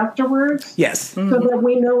right afterwards. Yes. So that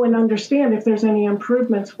we know and understand if there's any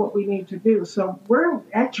improvements, what we need to do. So we're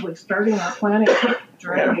actually starting our planning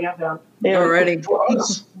during the event. Already. For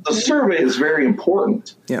us, the survey is very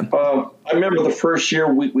important. Yeah. I remember the first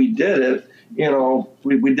year we did it,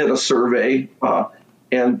 we did a survey,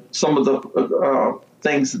 and some of the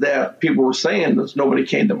things that people were saying is nobody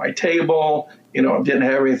came to my table, didn't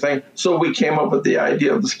have anything. So we came up with the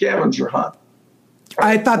idea of the scavenger hunt.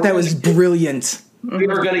 I thought that was brilliant. We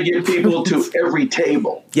were going to get people to every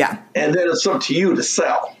table. Yeah. And then it's up to you to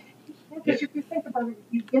sell. Because if you think about it,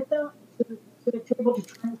 if you get them to the table to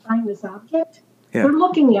try and find this object, Yeah. they're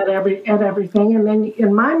looking at everything. And then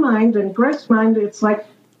in my mind and Greg's mind, it's like,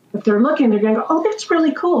 if they're looking, they're going to go, oh, that's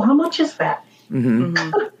really cool. How much is that? Mm-hmm.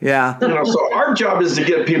 Yeah. So our job is to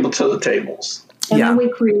get people to the tables. And then we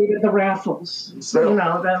created the raffles. So,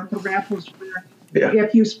 the raffles where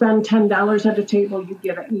if you spend $10 at a table, you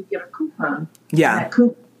get a coupon. Yeah. And that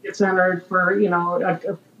coupon gets entered for we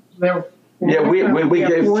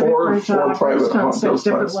gave four private hunts at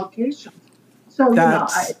different locations. So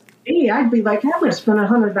I'd be like, I'm going to spend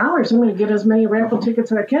 $100. I'm going to get as many raffle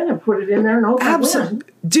tickets as I can and put it in there and hope I win.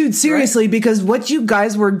 Dude, seriously, because what you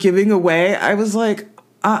guys were giving away, I was like,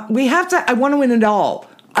 I want to win it all.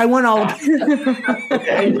 I want all of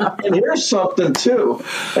it. And here's something, too.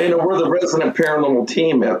 We're the resident paranormal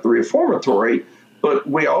team at the Reformatory, but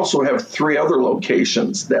we also have 3 other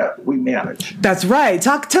locations that we manage. That's right.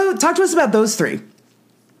 Talk to us about those 3.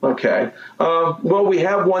 Okay. Well, we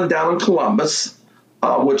have one down in Columbus,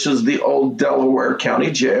 which is the old Delaware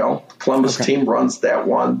County Jail. Columbus team runs that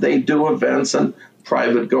one. They do events and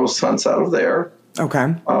private ghost hunts out of there.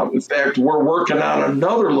 Okay. In fact, we're working on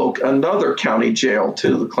another county jail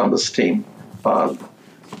to the Columbus team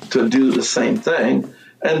to do the same thing.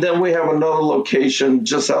 And then we have another location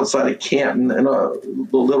just outside of Canton in a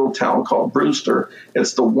little town called Brewster.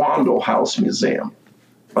 It's the Wandle House Museum.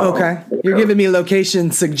 Okay. You're giving me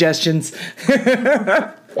location suggestions.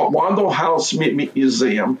 Wandle House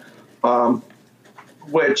Museum,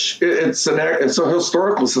 which it's a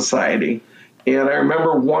historical society. And I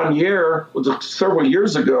remember one year, several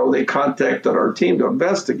years ago, they contacted our team to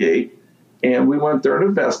investigate. And we went there to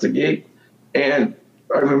investigate. And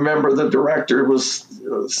I remember the director was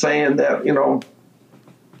saying that,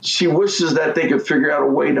 she wishes that they could figure out a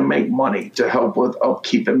way to make money to help with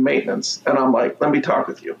upkeep and maintenance. And I'm like, let me talk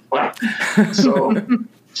with you. I'm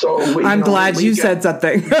glad you said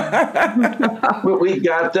something. We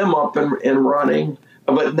got them up and running.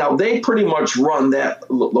 But now they pretty much run that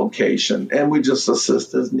location, and we just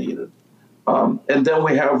assist as needed. And then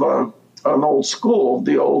we have an old school,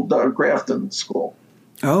 the old Grafton School.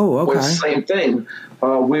 Oh, okay. Which, same thing.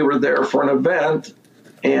 We were there for an event,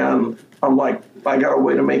 and I'm like, I got a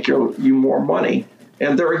way to make you more money.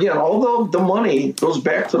 And there again, although the money goes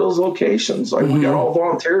back to those locations, like we got all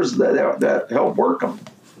volunteers that help work them.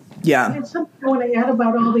 Yeah. And something I want to add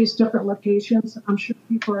about all these different locations. I'm sure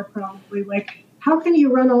people are probably like, how can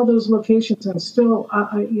you run all those locations and still,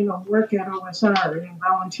 work at OSR and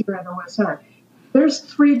volunteer at OSR? There's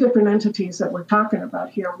 3 different entities that we're talking about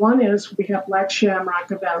here. One is we have Black Shamrock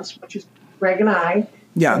Events, which is Greg and I.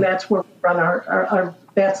 Yeah. And that's where we run our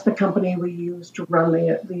that's the company we use to run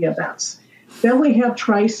the events. Then we have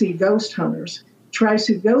Tri-C Ghost Hunters.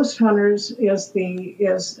 Tri-C Ghost Hunters is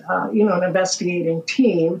an investigating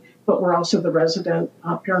team, but we're also the resident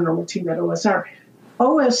paranormal team at OSR.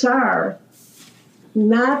 OSR,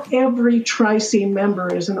 not every Tri-C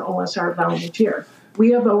member is an OSR volunteer.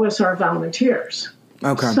 We have OSR volunteers.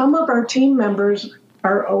 Okay. Some of our team members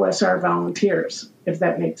are OSR volunteers, if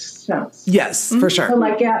that makes sense. Yes, for sure.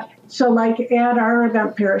 So like at our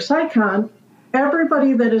event ParaPsyCon,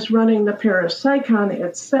 everybody that is running the ParaPsyCon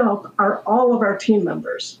itself are all of our team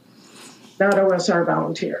members, not OSR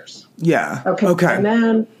volunteers. Yeah. Okay. And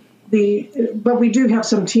then but we do have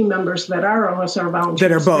some team members that are OSR volunteers.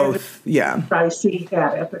 That are both, yeah. Tri-C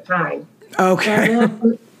had at the time. Okay. And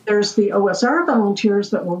then there's the OSR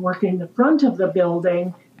volunteers that were working the front of the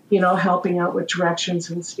building, helping out with directions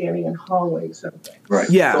and standing in hallways and things. Right.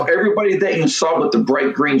 Yeah. So everybody that you saw with the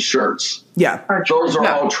bright green shirts, those are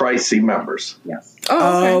all Tri-C members. Yes.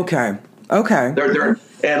 Oh, okay. They're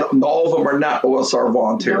and all of them are not OSR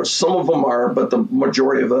volunteers. Yep. Some of them are, but the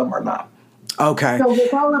majority of them are not. Okay. So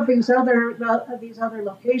with all of these other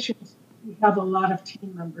locations, we have a lot of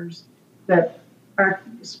team members that are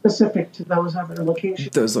specific to those other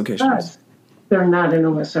locations. Those locations. They're not an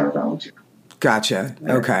OSR volunteer. Gotcha.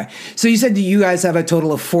 Okay. So you said that you guys have a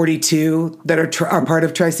total of 42 that are part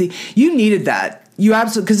of Tri-C. You needed that. You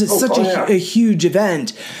absolutely, because it's such a huge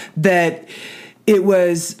event that it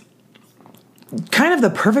was kind of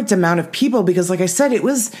the perfect amount of people, because like I said, it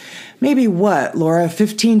was maybe Laura,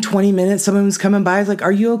 15, 20 minutes. Someone was coming by. I was like,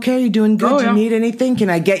 are you okay? Are you doing good? Do you need anything? Can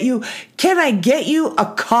I get you a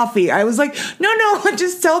coffee? I was like, no,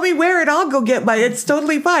 just tell me where and I'll go get it's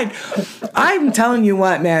totally fine. I'm telling you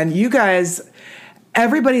what, man, you guys,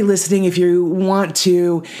 everybody listening, if you want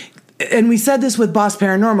to, and we said this with Boss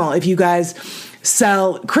Paranormal, if you guys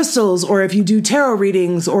sell crystals, or if you do tarot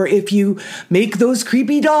readings, or if you make those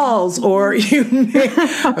creepy dolls, or you make,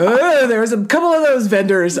 there's a couple of those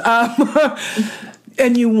vendors,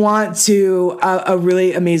 and you want to a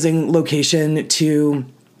really amazing location to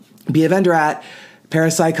be a vendor at,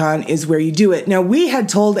 ParaPsyCon is where you do it. Now, we had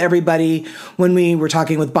told everybody when we were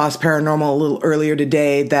talking with Boss Paranormal a little earlier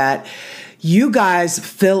today that you guys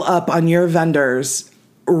fill up on your vendors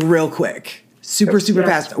real quick. Super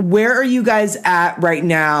fast. Where are you guys at right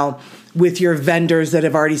now with your vendors that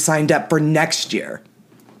have already signed up for next year?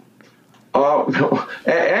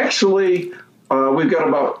 Actually, we've got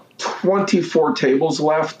about 24 tables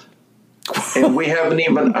left, and we haven't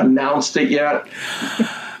even announced it yet.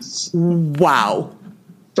 Wow.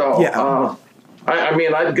 So,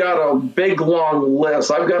 I've got a big, long list.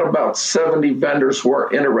 I've got about 70 vendors who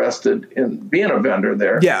are interested in being a vendor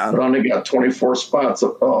there. Yeah. But I only got 24 spots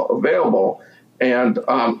available. And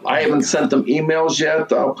I haven't sent them emails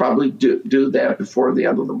yet. I'll probably do that before the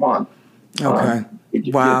end of the month. Okay.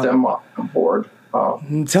 Get them on board.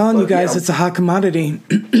 I'm telling you guys, it's a hot commodity.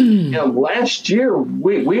 Last year,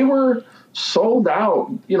 we were sold out,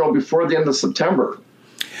 before the end of September.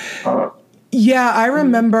 I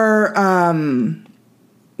remember.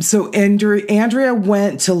 So Andrea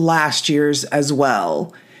went to last year's as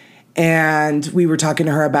well. And we were talking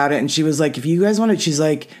to her about it, and she was like, if you guys want it, she's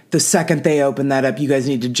like, the second they open that up, you guys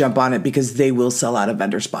need to jump on it because they will sell out of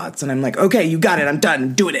vendor spots. And I'm like, okay, you got it. I'm done.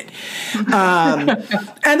 I'm doing it.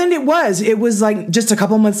 And then it was like just a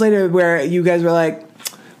couple months later where you guys were like,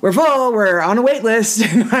 we're full, we're on a wait list.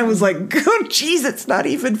 And I was like, oh, geez, it's not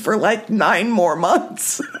even for like 9 more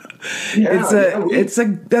months.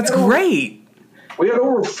 That's great. We had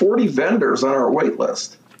over 40 vendors on our wait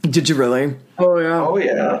list. Did you really? Oh yeah. Oh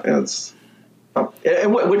yeah. It's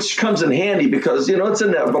which comes in handy because it's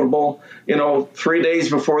inevitable. 3 days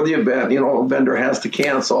before the event, a vendor has to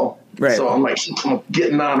cancel. Right. So I'm like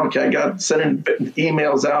getting on. Okay, I got sending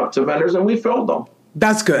emails out to vendors, and we filled them.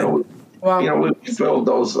 That's good. We filled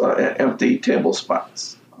those empty table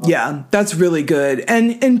spots. Yeah, that's really good.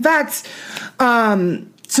 And in fact,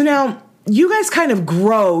 so now you guys kind of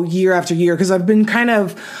grow year after year because I've been kind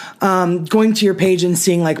of going to your page and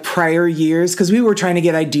seeing like prior years because we were trying to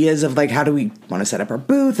get ideas of like how do we want to set up our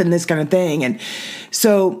booth and this kind of thing. And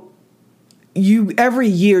so every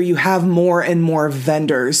year you have more and more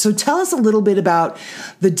vendors. So tell us a little bit about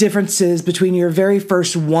the differences between your very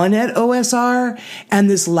first one at OSR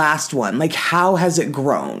and this last one. Like how has it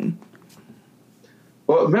grown?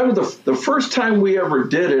 Well, remember the first time we ever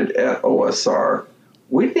did it at OSR,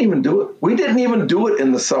 we didn't even do it. We didn't even do it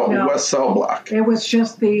in the West Cell Block. It was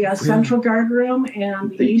just the Central Guard Room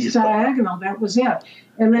and the East Diagonal. That was it.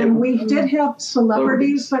 And then we did have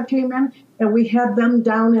celebrities that came in, and we had them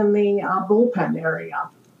down in the bullpen area.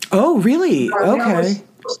 Oh, really? Okay. That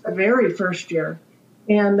was the very first year.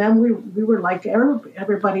 And then we were like,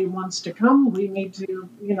 everybody wants to come. We need to,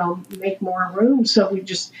 make more room. So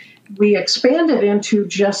we expanded into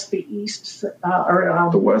just the east the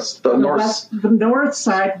north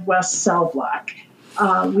side West Cell Block.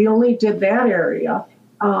 We only did that area.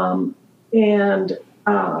 The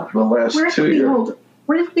last 2 years.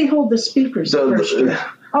 Where did we hold the speakers first year?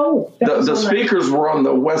 The speakers were on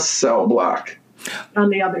the West Cell Block. On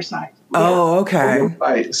the other side. Oh, okay.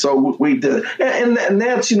 Right. So we did. And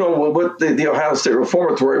that's, with the Ohio State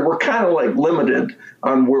Reformatory, we're kind of like limited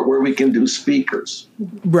on where we can do speakers.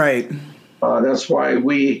 Right. That's why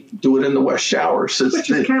we do it in the West Showers. Which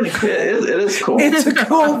is kind of cool. It is cool.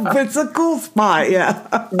 It's a cool spot,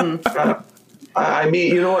 yeah. I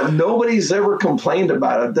mean, you know what? Nobody's ever complained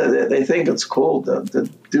about it. They think it's cool to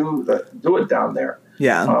do it down there.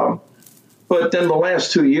 Yeah. But then the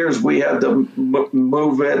last 2 years, we had to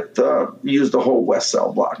move it, use the whole West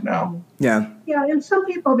Cell Block now. Yeah. Yeah, and some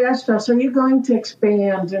people have asked us, are you going to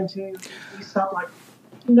expand into East Cell Block?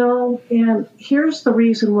 No, and here's the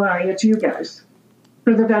reason why. It's you guys,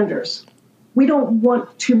 for the vendors. We don't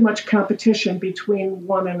want too much competition between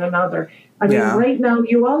one and another. I mean, right now,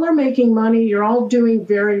 you all are making money. You're all doing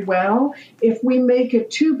very well. If we make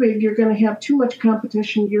it too big, you're going to have too much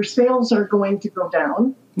competition. Your sales are going to go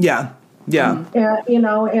down. Yeah. Yeah.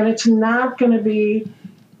 And it's not going to be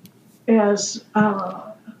as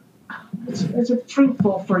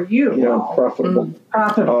fruitful for you. Yeah, profitable.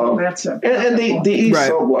 Profitable, that's it. And the East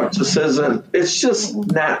Cell Block just isn't, it's just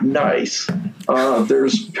not nice.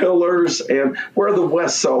 There's pillars, and where the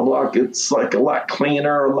West Cell Block, it's like a lot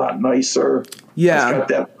cleaner, a lot nicer. Yeah. It's got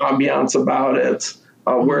that ambiance about it.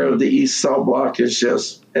 Where the East Cell Block is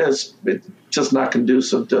just not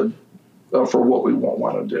conducive to for what we won't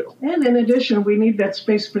want to do. And in addition, we need that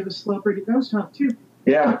space for the celebrity ghost hunt too.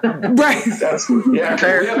 Yeah, right. Because we have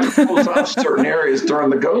to close off certain areas during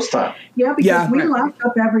the ghost hunt. Yeah, because we lock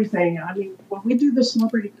up everything. I mean, when we do the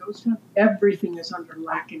celebrity ghost hunt, everything is under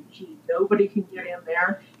lock and key. Nobody can get in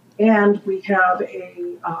there, and we have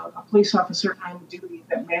a police officer on duty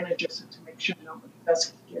that manages it to make sure nobody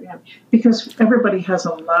does get in, because everybody has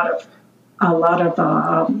a lot of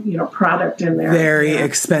product in there. Very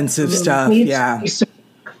expensive stuff. Yeah.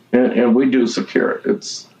 And we do secure it.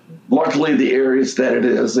 It's luckily the areas that it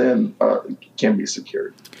is in can be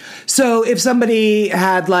secured. So if somebody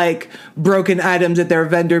had like broken items at their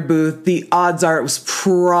vendor booth, the odds are it was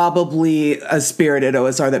probably a spirit at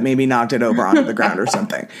OSR that maybe knocked it over onto the ground or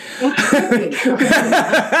something.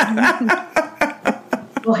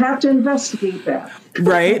 We'll have to investigate that.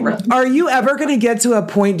 Right? Are you ever going to get to a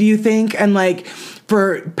point, do you think, and like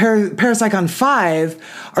for ParaPsyCon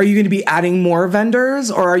 5, are you going to be adding more vendors,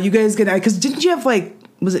 or are you guys going to, because didn't you have like,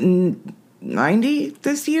 was it 90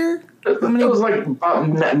 this year? How many? It was like about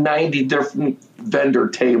 90 different vendor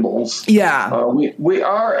tables. Yeah. We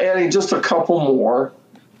are adding just a couple more.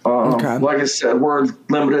 Okay. Like I said, we're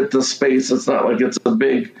limited to space. It's not like it's a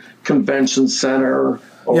big convention center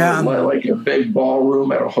or like a big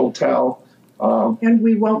ballroom at a hotel. And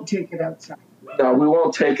we won't take it outside. No, we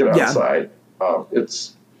won't take it outside.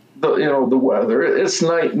 the weather. It's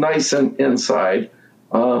nice and inside.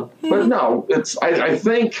 But no, I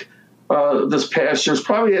think this past year's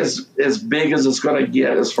probably as big as it's going to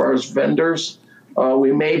get as far as vendors.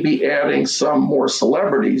 We may be adding some more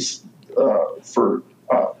celebrities for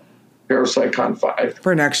ParaPsyCon 5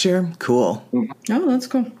 for next year. Cool. Oh, that's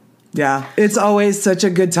cool. Yeah, it's always such a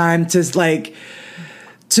good time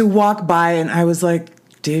to walk by, and I was like,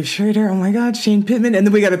 Dave Schrader, oh my God, Shane Pittman. And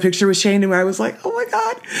then we got a picture with Shane, and I was like, oh my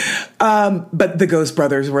God. But the Ghost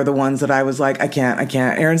Brothers were the ones that I was like, I can't.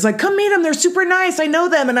 Aaron's like, come meet them. They're super nice. I know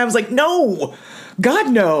them. And I was like, no,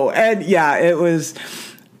 God, no. And yeah, it was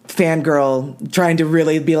fangirl trying to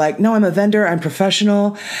really be like, no, I'm a vendor. I'm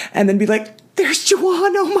professional. And then be like, there's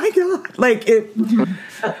Joanne. Oh my God. Like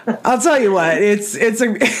I'll tell you what, it's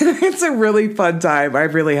a really fun time. I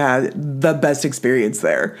really had the best experience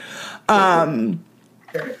there. So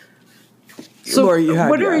Laura,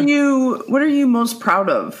 what are you most proud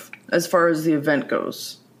of as far as the event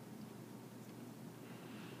goes?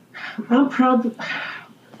 I'm proud.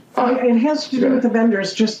 It has to do with the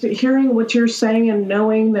vendors. Just hearing what you're saying and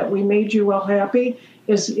knowing that we made you all happy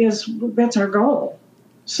that's our goal.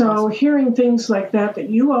 So hearing things like that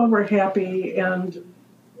you all were happy, and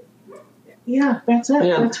yeah, that's it.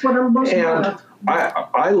 That's what I'm most proud of.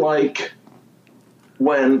 I like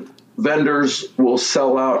when vendors will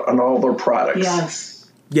sell out on all their products.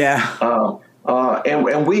 Yes. Yeah.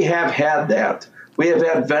 And we have had that. We have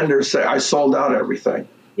had vendors say, I sold out everything.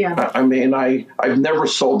 Yeah. I mean, I've never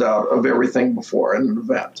sold out of everything before in an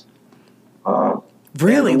event.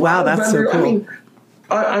 Really? Wow, that's so cool.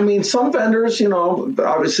 I mean, some vendors,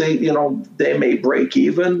 obviously, they may break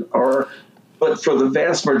even, but for the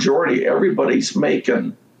vast majority, everybody's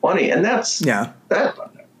making money. And that's really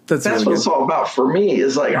what it's all about for me,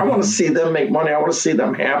 is like, I want to see them make money. I want to see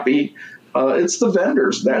them happy. It's the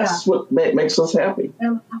vendors. That's what makes us happy.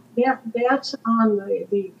 And that's on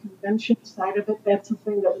the convention side of it. That's the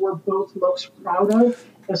thing that we're both most proud of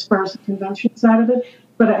as far as the convention side of it.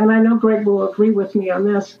 And I know Greg will agree with me on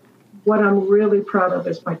this. What I'm really proud of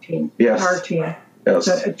is my team, our team,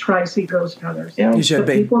 the Tri-C Ghost Hunters. Yeah. You should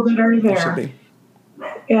the be. People that are there.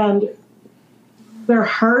 And their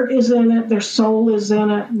heart is in it. Their soul is in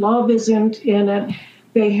it. Love is in it.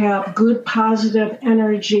 They have good, positive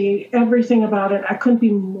energy, everything about it. I couldn't be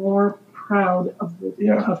more proud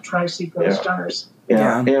of Tri-C Ghost Hunters.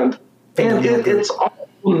 Yeah. And it's all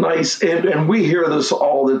nice. And we hear this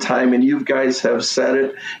all the time, and you guys have said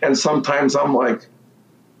it. And sometimes I'm like,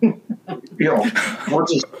 we're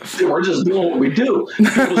just doing what we do.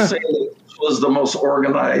 People say that this was the most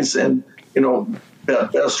organized and,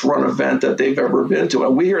 best run event that they've ever been to.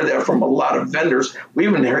 And we hear that from a lot of vendors. We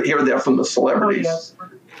even hear that from the celebrities. Oh,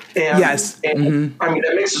 yes. And I mean,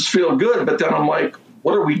 that makes us feel good. But then I'm like,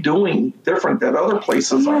 what are we doing different that other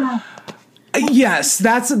places are? Yes,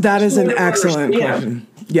 that is an excellent question.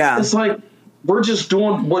 Yeah. It's like, we're just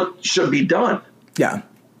doing what should be done. Yeah.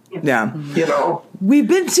 Yeah. We've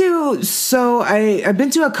been to, I've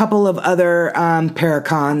been to a couple of other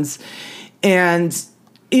Paracons, and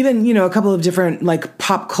even, a couple of different like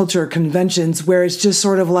pop culture conventions where it's just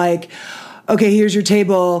sort of like, okay, here's your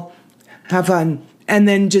table, have fun. And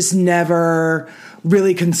then just never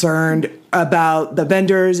really concerned about the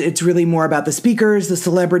vendors. It's really more about the speakers, the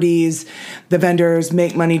celebrities, the vendors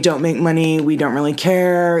make money, don't make money. We don't really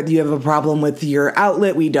care. You have a problem with your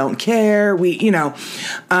outlet. We don't care.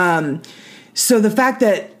 So the fact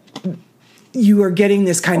that you are getting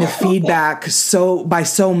this kind of feedback by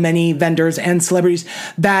so many vendors and celebrities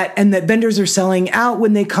that vendors are selling out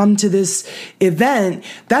when they come to this event,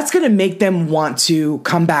 that's going to make them want to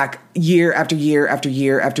come back year after year after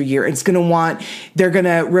year after year. They're going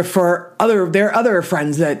to refer their other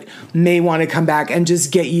friends that may want to come back and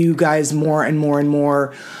just get you guys more and more and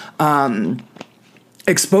more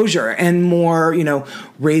exposure and more,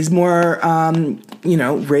 raise more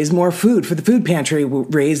food for the food pantry,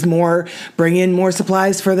 bring in more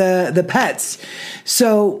supplies for the pets.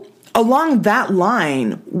 So along that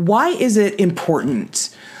line, why is it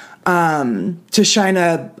important to shine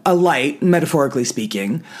a light, metaphorically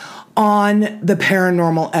speaking, on the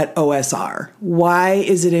paranormal at OSR? Why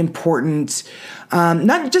is it important?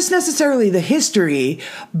 Not just necessarily the history,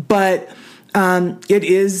 but it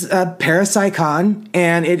is a ParaPsyCon,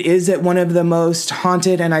 and it is at one of the most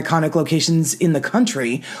haunted and iconic locations in the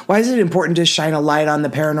country. Why is it important to shine a light on the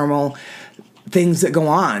paranormal things that go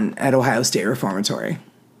on at Ohio State Reformatory?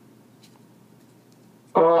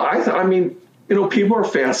 I mean, people are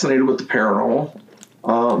fascinated with the paranormal.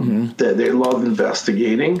 They love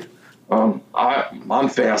investigating. I'm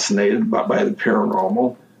fascinated by the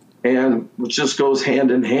paranormal, and it just goes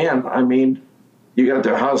hand in hand. I mean, you got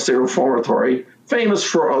the Ohio State Reformatory, famous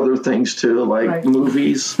for other things too, like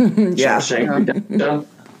movies, Shawshank Redemption.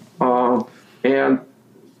 And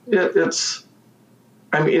it's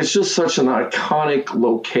just such an iconic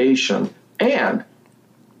location. And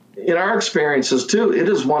in our experiences too, it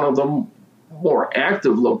is one of the more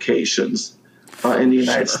active locations in the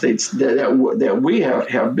United States that we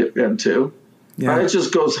have been to. Yeah. It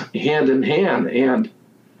just goes hand in hand, and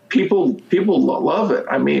people love it.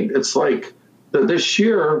 I mean, it's like this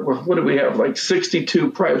year, what do we have? Like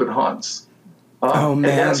 62 private hunts. And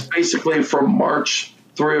that's basically from March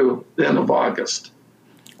through the end of August.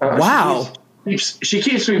 Wow. She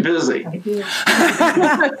keeps me busy. Sounds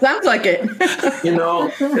like it.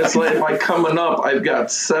 It's like coming up, I've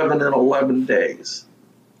got 7 and 11 days.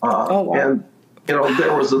 Wow. And,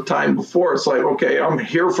 there was a time before, it's like, okay, I'm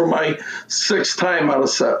here for my 6th time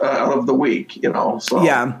out of the week, so.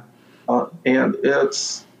 Yeah. And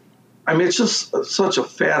it's just such a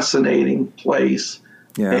fascinating place.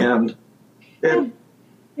 Yeah. And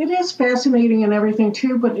it is fascinating and everything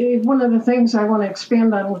too, but one of the things I want to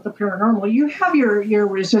expand on with the paranormal, you have your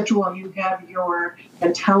residual, you have your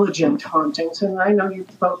intelligent hauntings, and I know you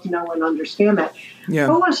both know and understand that. Yeah.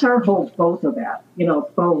 OSR holds both of that,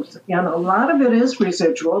 both. And a lot of it is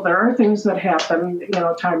residual. There are things that happen,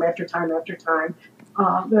 time after time after time.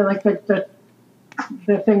 They're like the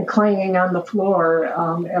thing clanging on the floor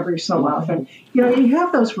every so often. You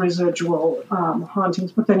have those residual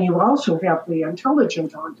hauntings, but then you also have the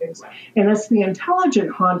intelligent hauntings. And it's the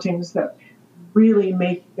intelligent hauntings that really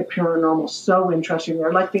make the paranormal so interesting.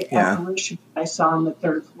 They're like the apparition I saw on the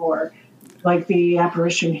 3rd floor, like the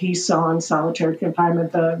apparition he saw in solitary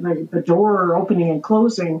confinement, the door opening and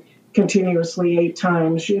closing continuously 8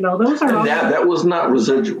 times. Those are all that was not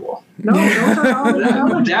residual. No, those are all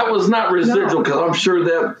that was not residual, because I'm sure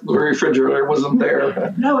that refrigerator wasn't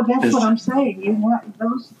there. No, that's what I'm saying.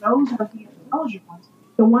 Those are the intelligent ones,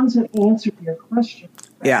 the ones that answer your question.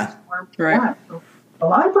 Yeah, right. The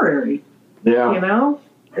library. Yeah,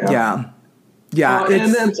 Yeah.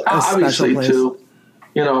 And then obviously too,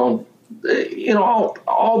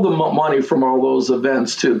 all the money from all those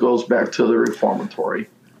events too goes back to the Reformatory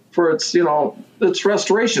for its its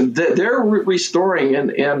restoration. They're restoring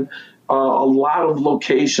and a lot of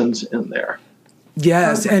locations in there.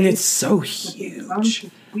 Yes, and it's so huge.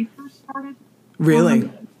 We first started. Really?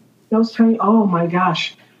 Those tiny. Oh my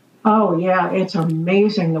gosh. Oh yeah, it's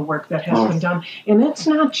amazing the work that has been done, and it's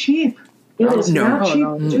not cheap. It is not cheap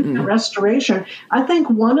to do the restoration. I think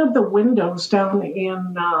one of the windows down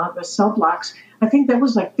in the cell blocks, I think that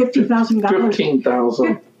was like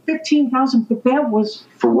 $50,000. $15,000, but that was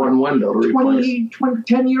for one window.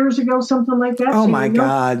 10 years ago, something like that. Oh my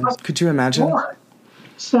God! Could you imagine? More.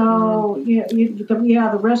 So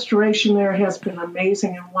the restoration there has been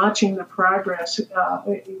amazing, and watching the progress,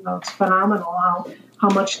 it's phenomenal how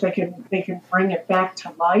much they can bring it back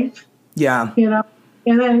to life. Yeah.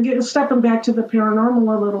 And then stepping back to the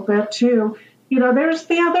paranormal a little bit too. There's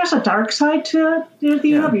a dark side to it.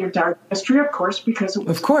 You have your dark history, of course, because it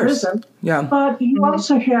was prison. Yeah. But you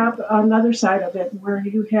also have another side of it where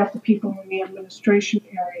you have the people in the administration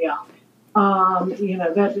area.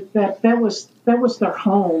 That was their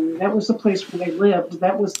home. That was the place where they lived.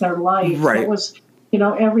 That was their life. Right. That was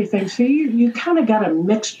everything. So you kind of got a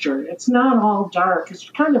mixture. It's not all dark. It's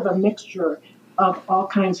kind of a mixture of all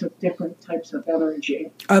kinds of different types of energy.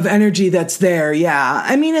 Of energy that's there,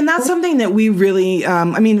 yeah. And that's something that we really,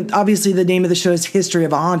 obviously the name of the show is History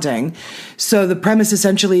of a Haunting. So the premise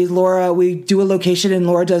essentially, we do a location and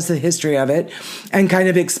Laura does the history of it and kind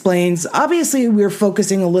of explains. Obviously, we're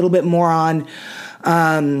focusing a little bit more on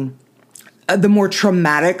the more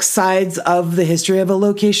traumatic sides of the history of a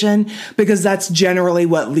location, because that's generally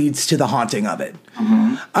what leads to the haunting of it.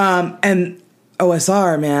 Mm-hmm. And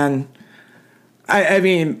OSR, man,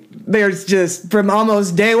 there's just from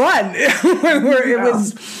almost day one where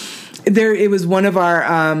it was one of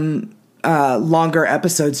our longer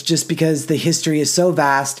episodes, just because the history is so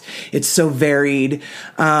vast, it's so varied,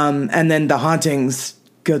 and then the hauntings,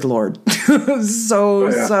 good Lord,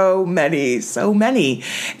 so many,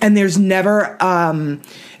 and there's never,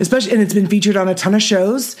 especially, and it's been featured on a ton of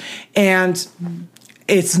shows, and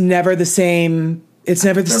it's never the same. It's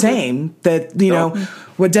never the same. That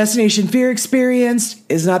what Destination Fear experienced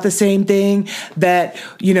is not the same thing that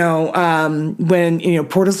when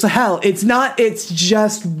Portals to Hell. It's not. It's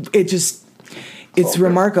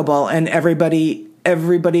remarkable, and everybody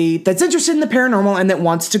that's interested in the paranormal and that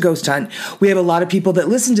wants to ghost hunt. We have a lot of people that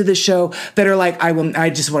listen to this show that are like,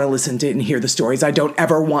 I just want to listen to it and hear the stories. I don't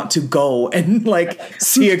ever want to go and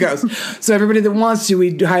see a ghost. So everybody that wants to,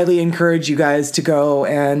 we highly encourage you guys to go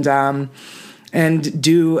and and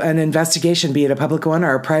do an investigation, be it a public one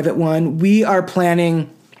or a private one.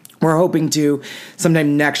 We're hoping to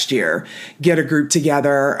sometime next year get a group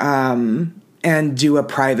together and do a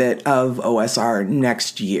private of OSR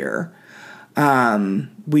next year.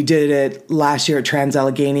 We did it last year at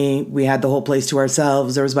Trans-Allegheny. We had the whole place to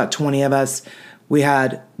ourselves. There was about 20 of us. We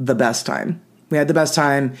had the best time.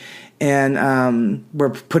 And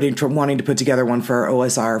we're wanting to put together one for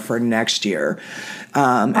OSR for next year.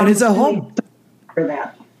 And it's a whole for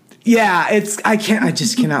that. Yeah, I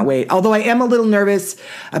just cannot wait. Although I am a little nervous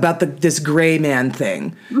about this gray man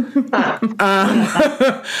thing. Because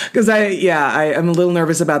I'm a little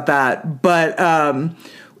nervous about that. But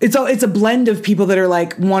it's a blend of people that are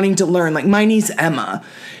like wanting to learn. Like my niece Emma,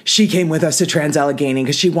 she came with us to Trans-Allegheny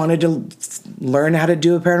because she wanted to learn how to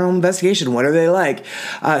do a paranormal investigation. What are they like?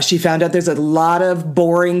 She found out there's a lot of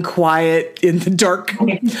boring, quiet, in the dark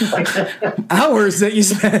hours that you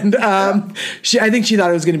spend. I think she thought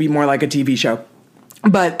it was going to be more like a TV show.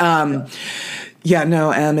 But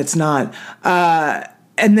it's not.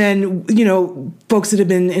 And then, folks that have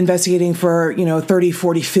been investigating for, 30,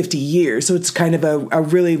 40, 50 years. So it's kind of a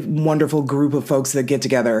really wonderful group of folks that get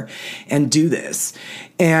together and do this.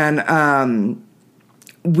 And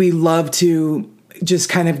we love to just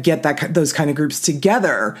kind of get those kind of groups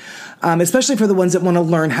together, especially for the ones that want to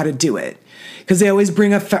learn how to do it. Because they always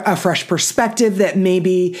bring a fresh perspective that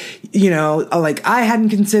maybe, like I hadn't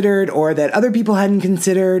considered, or that other people hadn't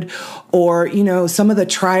considered, or, some of the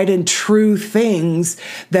tried and true things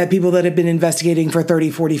that people that have been investigating for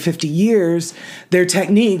 30, 40, 50 years, they're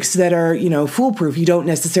techniques that are, foolproof. You don't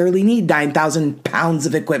necessarily need 9,000 pounds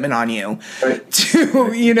of equipment on you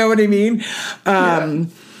to, you know what I mean?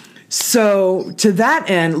 So to that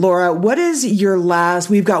end, Laura, what is your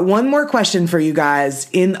we've got one more question for you guys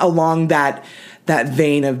along that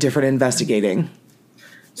vein of different investigating.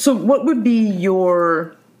 So what would be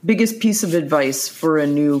your biggest piece of advice for a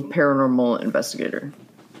new paranormal investigator?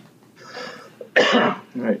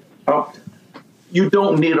 Right. You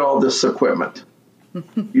don't need all this equipment.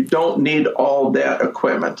 You don't need all that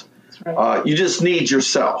equipment. Right. You just need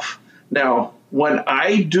yourself. Now, when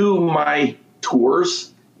I do my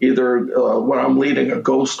tours, either when I'm leading a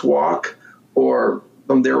ghost walk or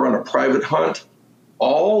I'm there on a private hunt,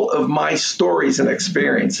 all of my stories and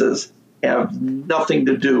experiences have nothing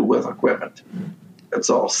to do with equipment. It's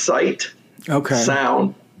all sight,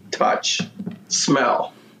 sound, touch,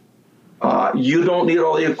 smell. You don't need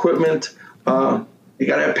all the equipment. You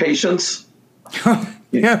got to have patience.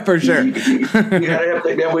 Yeah, for sure. You gotta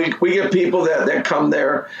have. We get people that come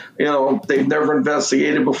there. They've never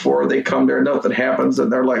investigated before. They come there, nothing happens,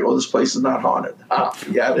 and they're like, "Oh, this place is not haunted."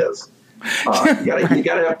 Yeah, it is. You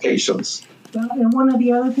gotta have patience. And one of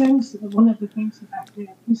the things that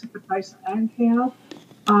piece of advice I have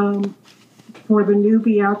for the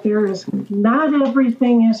newbie out there is not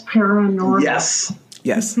everything is paranormal.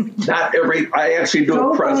 Yes. Not every. I actually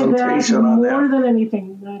do a presentation on that. More than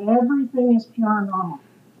anything, not everything is paranormal.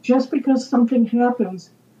 Just because something happens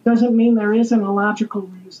doesn't mean there isn't a logical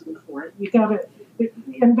reason for it.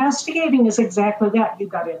 Investigating is exactly that. You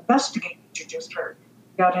got to investigate what you just heard.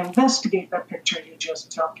 You got to investigate that picture you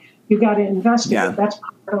just took. You got to investigate. Yeah. That's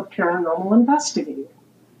part of paranormal investigating.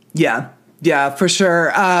 Yeah, for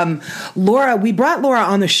sure. Laura, we brought Laura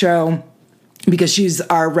on the show because she's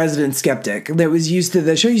our resident skeptic. The show used to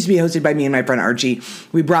be hosted by me and my friend Archie.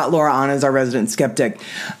 We brought Laura on as our resident skeptic.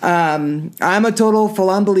 I'm a total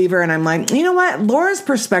full-on believer, and I'm like, you know what? Laura's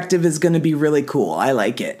perspective is going to be really cool. I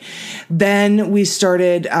like it. Then we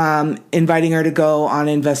started inviting her to go on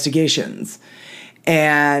investigations,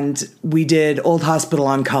 and we did Old Hospital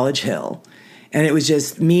on College Hill, and it was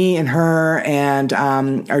just me and her and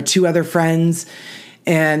our two other friends,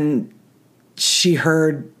 and she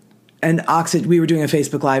heard we were doing a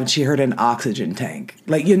Facebook Live, and she heard an oxygen tank,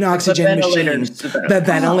 an oxygen machine, the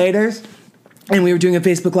ventilators. And we were doing a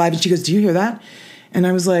Facebook Live, and she goes, "Do you hear that?" And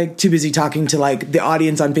I was like, too busy talking to the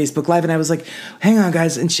audience on Facebook Live. And I was like, "Hang on,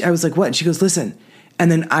 guys." And I was like, "What?" And she goes, "Listen."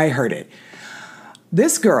 And then I heard it.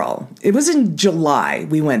 This girl, it was in July,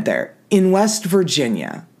 we went there, in West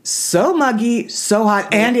Virginia. So muggy, so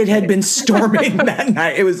hot, and it had been storming that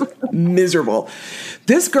night. It was miserable.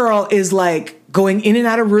 This girl is going in and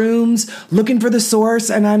out of rooms, looking for the source,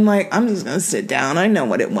 and I'm like, I'm just going to sit down. I know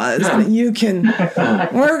what it was. We're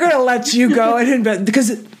going to let you go and invest,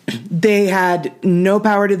 because they had no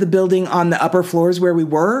power to the building on the upper floors where we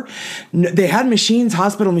were. They had machines,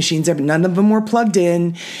 hospital machines, but none of them were plugged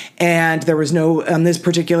in, and there was on this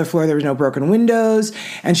particular floor, there was no broken windows.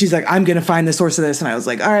 And she's like, I'm going to find the source of this. And I was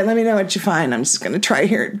like, all right, let me know what you find. I'm just going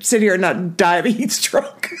to sit here and not die of a heat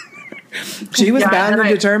stroke. She was bound and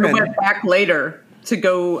determined. I went back later to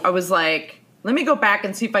go. I was like, let me go back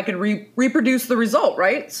and see if I could reproduce the result,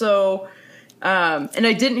 right? So, and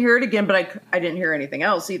I didn't hear it again, but I didn't hear anything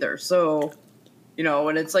else either. So,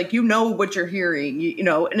 and it's like, what you're hearing,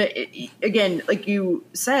 and again, like you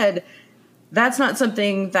said, that's not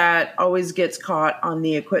something that always gets caught on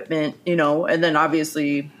the equipment, and then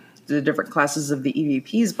obviously the different classes of the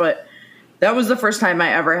EVPs, but that was the first time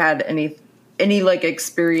I ever had any like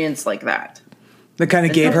experience like that. That kind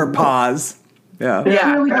of gave her pause. Yeah.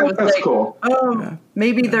 Yeah. That's like, cool. Oh,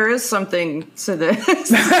 maybe there is something to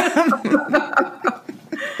this.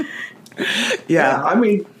 Yeah. I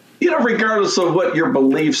mean, regardless of what your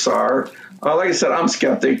beliefs are, like I said, I'm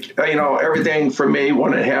skeptic. Everything for me,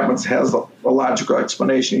 when it happens, has a logical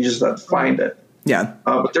explanation. You just have to find it. Yeah.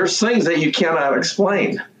 But there's things that you cannot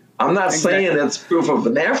explain. I'm not saying it's proof of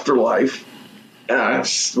an afterlife.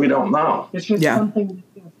 We don't know. It's just something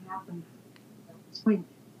that has happened.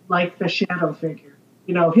 Like the shadow figure.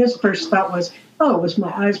 His first thought was, oh, it was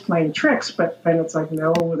my eyes playing tricks. But then it's like,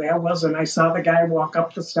 no, that wasn't. I saw the guy walk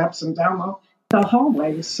up the steps and down the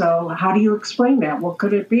hallway. So how do you explain that? What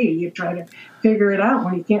could it be? You try to figure it out.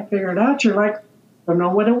 When you can't figure it out, you're like, I don't know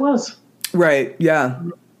what it was. Right. Yeah,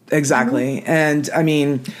 exactly. Mm-hmm. And I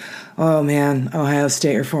mean, oh man, Ohio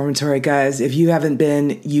State Reformatory, guys, if you haven't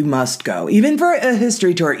been, you must go. Even for a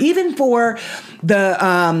history tour, even for the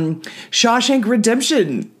Shawshank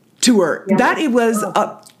Redemption tour. Yeah.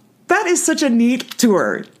 That is such a neat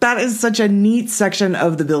tour. That is such a neat section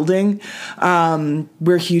of the building.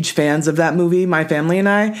 We're huge fans of that movie, my family and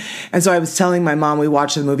I. And so I was telling my mom, we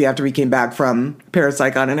watched the movie after we came back from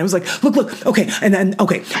ParaPsyCon, and I was like, look, okay. And then,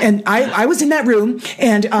 okay. And I was in that room.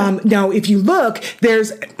 And now if you look,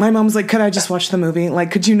 my mom was like, could I just watch the movie?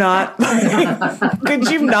 Like, could you not?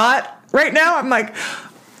 Could you not right now? I'm like,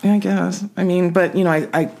 yeah, I guess. I mean, but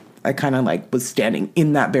I kind of like was standing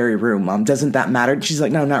in that very room. Mom, doesn't that matter? She's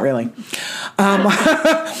like, no, not really.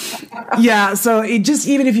 Yeah. So it just,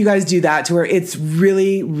 even if you guys do that to her, it's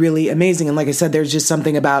really, really amazing. And like I said, there's just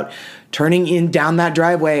something about turning down that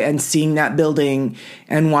driveway and seeing that building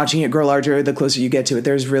and watching it grow larger the closer you get to it.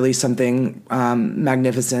 There's really something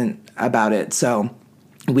magnificent about it. So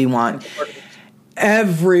we want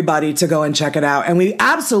everybody to go and check it out. And we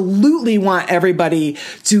absolutely want everybody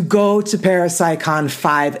to go to ParaPsyCon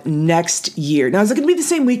 5 next year. Now, is it going to be the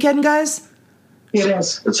same weekend, guys? It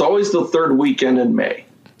is. It's always the third weekend in May.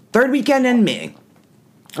 Third weekend in May.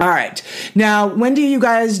 All right. Now, when do you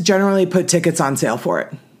guys generally put tickets on sale for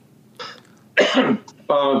it?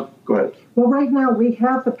 Go ahead. Well, right now we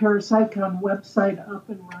have the ParaPsyCon website up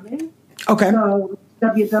and running. Okay. So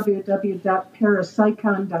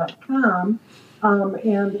www.parapsycon.com.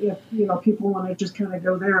 And if people want to just kind of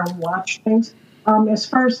go there and watch things. As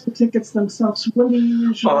far as the tickets themselves, when do you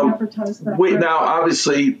usually advertise that? Now,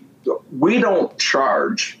 obviously, we don't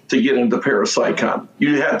charge to get into ParaPsyCon.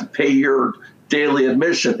 You have to pay your daily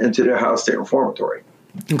admission into the Ohio State Reformatory.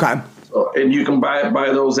 Okay. And you can buy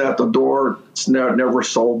those at the door. It's never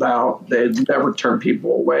sold out. They never turn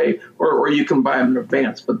people away, or you can buy them in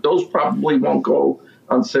advance. But those probably won't go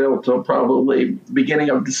on sale until probably beginning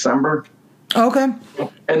of December. Okay.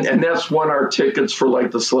 And that's when our tickets for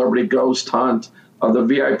like the Celebrity Ghost Hunt, the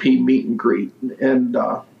VIP meet and greet, and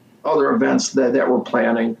other events that we're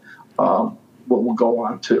planning will go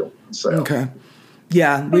on too. So. Okay.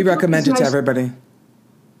 Yeah, we recommend it to everybody.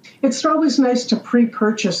 It's always nice to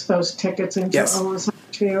pre-purchase those tickets into OSI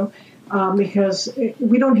too, because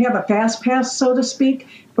we don't have a fast pass, so to speak.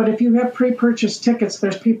 But if you have pre-purchased tickets,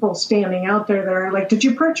 there's people standing out there that are like, did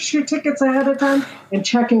you purchase your tickets ahead of time? And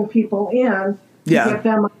checking people in to get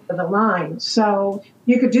them out of the line. So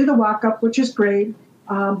you could do the walk-up, which is great,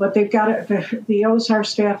 but they've got it. The OSR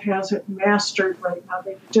staff has it mastered right now.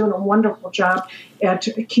 They're doing a wonderful job at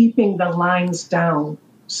keeping the lines down.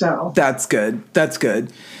 So that's good. That's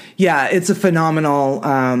good. Yeah, it's a phenomenal.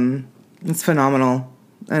 It's phenomenal,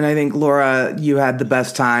 and I think Laura, you had the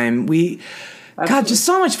best time. God, just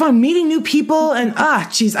so much fun meeting new people, and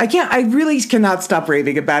geez, I really cannot stop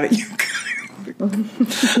raving about it.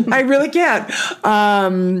 I really can't.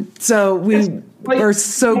 So we are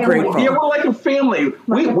so grateful. Yeah, we're like a family.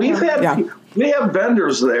 We have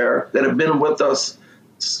vendors there that have been with us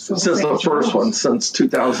since the first one, since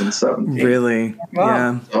 2017. Really? Wow.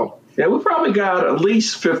 Yeah. So, yeah, we probably got at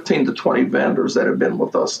least 15 to 20 vendors that have been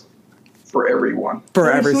with us for everyone.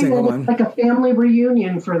 For every single one. It's like a family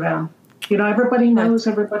reunion for them. Everybody knows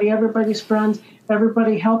everybody, everybody's friends,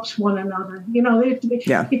 everybody helps one another.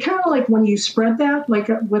 It kind of like when you spread that, like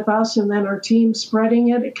with us and then our team spreading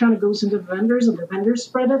it, it kind of goes into the vendors and the vendors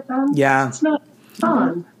spread it then. Yeah. It's not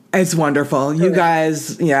fun. It's wonderful. You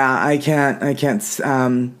guys, I can't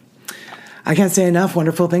say enough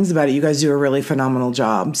wonderful things about it. You guys do a really phenomenal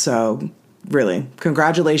job. So really,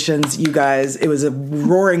 congratulations, you guys. It was a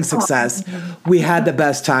roaring success. We had the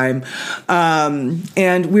best time.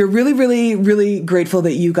 And we're really, really, really grateful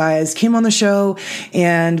that you guys came on the show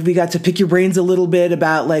and we got to pick your brains a little bit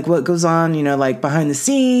about like what goes on, like behind the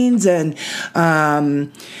scenes. And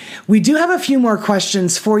we do have a few more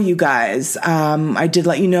questions for you guys. I did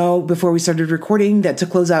let you know before we started recording that to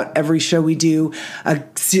close out every show, we do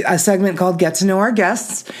a segment called Get to Know Our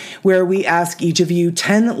Guests, where we ask each of you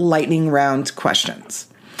 10 lightning round questions.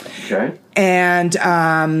 Okay. And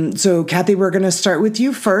so, Kathy, we're going to start with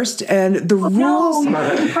you first. And the rules...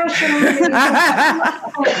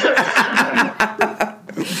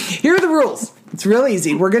 Here are the rules. It's real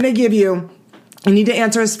easy. We're going to give you... You need to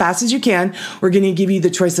answer as fast as you can. We're going to give you the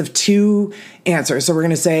choice of 2 answers. So we're going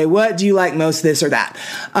to say, what do you like most, this or that?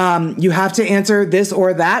 You have to answer this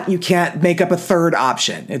or that. You can't make up a third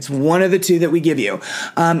option. It's one of the 2 that we give you.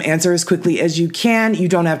 Answer as quickly as you can. You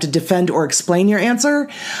don't have to defend or explain your answer.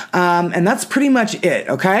 And that's pretty much it,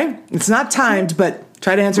 okay? It's not timed, but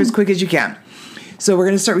try to answer as quick as you can. So we're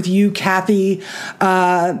going to start with you, Kathy.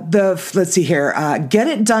 Let's see here. Get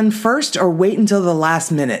it done first or wait until the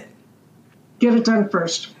last minute? Get it done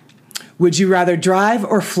first. Would you rather drive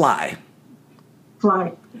or fly?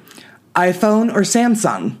 Fly. iPhone or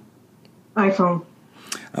Samsung? iPhone.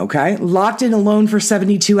 Okay. Locked in alone for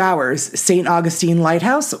 72 hours, St. Augustine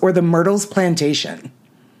Lighthouse or the Myrtles Plantation?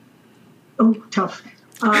 Oh, tough.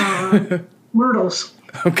 Myrtles.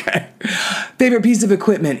 Okay. Favorite piece of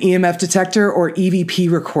equipment, EMF detector or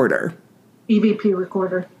EVP recorder? EVP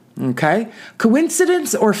recorder. Okay.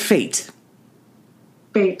 Coincidence or fate?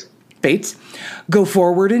 Fate. Fate. Go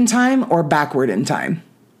forward in time or backward in time?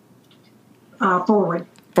 Forward.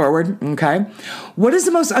 Forward. Okay. What is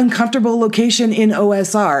the most uncomfortable location in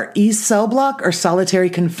OSR? East cell block or solitary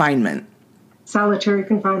confinement? Solitary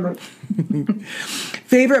confinement.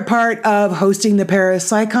 Favorite part of hosting the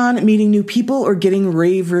ParaPsyCon, meeting new people or getting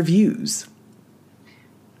rave reviews?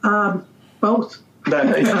 Both.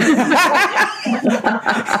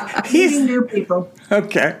 Meeting new people.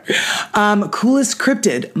 Okay. Coolest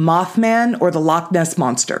cryptid, Mothman or the Loch Ness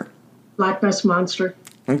Monster? Loch Ness Monster.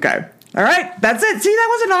 Okay. All right. That's it. See, that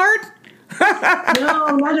wasn't hard.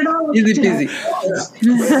 No, not at all. Easy peasy.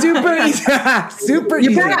 Super easy. Super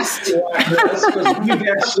easy. You passed. We've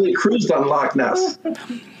actually cruised on Loch Ness.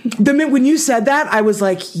 The minute when you said that, I was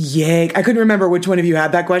like, yay. I couldn't remember which one of you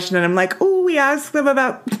had that question. And I'm like, oh, we asked them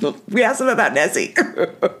about Nessie. And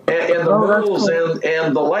the Myrtles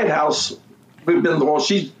and the Lighthouse, we've been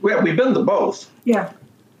to both. Yeah.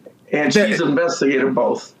 And she's investigated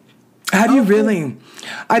both. Have you really?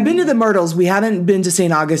 I've been to the Myrtles. We haven't been to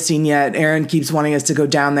St. Augustine yet. Erin keeps wanting us to go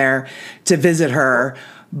down there to visit her.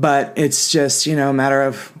 But it's just, a matter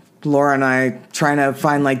of Laura and I trying to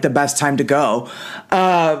find like the best time to go.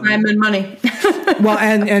 Time and money. Well,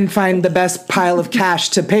 and find the best pile of cash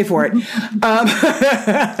to pay for it.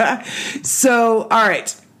 So, all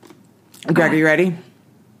right. Greg, are you ready?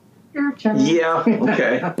 Yeah,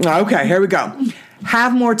 okay. Okay, here we go.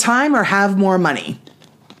 Have more time or have more money?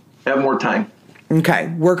 Have more time. Okay.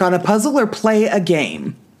 Work on a puzzle or play a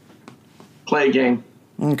game? Play a game.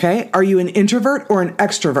 Okay. Are you an introvert or an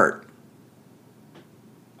extrovert?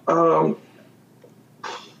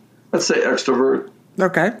 Let's say extrovert.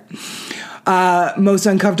 Okay. Most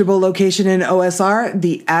uncomfortable location in OSR,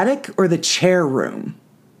 the attic or the chair room?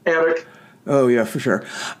 Attic. Oh, yeah, for sure.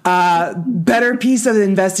 Better piece of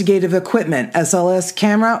investigative equipment, SLS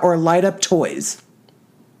camera or light up toys?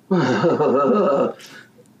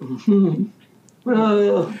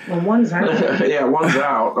 Well, one's out. Yeah, one's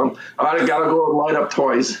out. I got to go and light up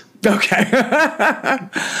toys. Okay.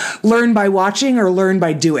 Learn by watching or learn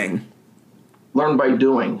by doing? Learn by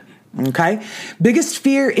doing. Okay. Biggest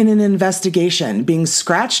fear in an investigation, being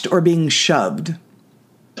scratched or being shoved?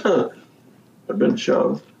 I've been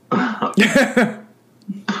shoved. That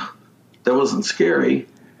wasn't scary.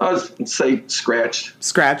 I would say scratched.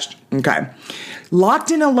 Scratched. Okay. Locked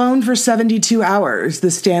in alone for 72 hours, the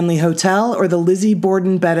Stanley Hotel or the Lizzie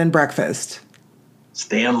Borden Bed and Breakfast?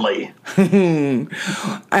 Stanley. And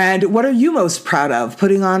what are you most proud of?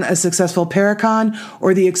 Putting on a successful Paracon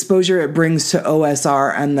or the exposure it brings to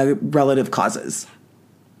OSR and the relative causes?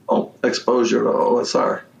 Oh, exposure to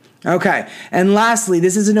OSR. Okay. And lastly,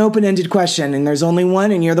 this is an open-ended question, and there's only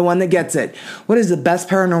one, and you're the one that gets it. What is the best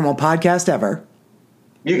paranormal podcast ever?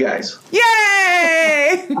 You guys.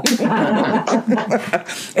 Yay!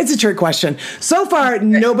 It's a trick question. So far,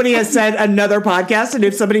 nobody has said another podcast, and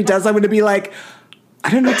if somebody does, I'm going to be like, I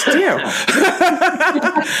don't know what to do.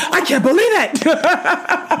 I can't believe it.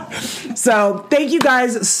 So thank you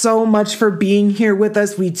guys so much for being here with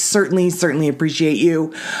us. We certainly appreciate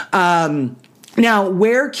you. Now,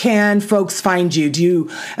 where can folks find you? Do you,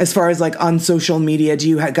 as far as like on social media, do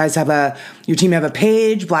you guys have your team have a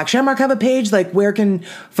page? Black Shamrock have a page? Like, where can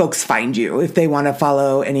folks find you if they want to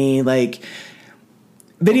follow any like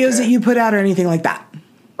videos that you put out or anything like that?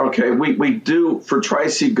 Okay, we do for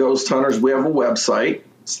Tri-C Ghost Hunters. We have a website.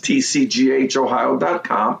 It's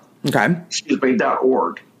tcghohio.com. Okay. Excuse me,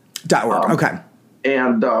 .org. Okay.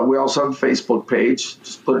 And we also have a Facebook page.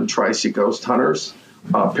 Just put in Tri-C Ghost Hunters.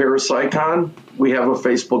 ParaPsyCon, we have a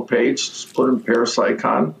Facebook page. Just put in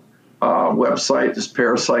ParaPsyCon. Website is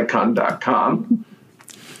parapsycon.com.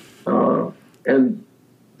 And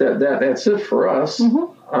that's it for us.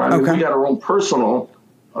 Mm-hmm. We got our own personal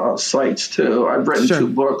sites too. I've written 2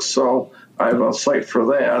 books, so I have a site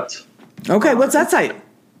for that. Okay, what's that site?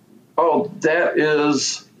 Oh, that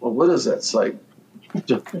is, well, what is that site? It's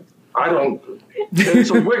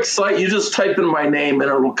a Wix site. You just type in my name and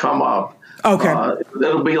it'll come up. Okay.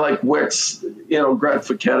 It'll be like Wix, Greg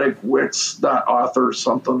Feketik, Wix.author or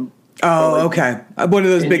something. Oh, okay. One of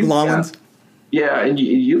those big long ones. Yeah, and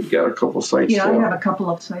you've got a couple sites. Yeah, too. I have a couple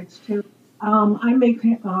of sites too. I make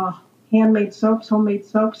handmade soaps, homemade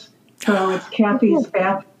soaps. So it's Kathy's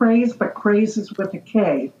Bath Craze, but craze is with a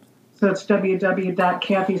K. So it's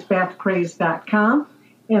www.kathysbathcraze.com.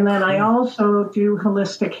 And then I also do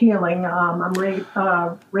holistic healing. I'm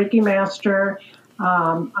Reiki master,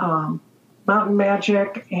 mountain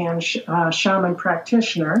magic, and shaman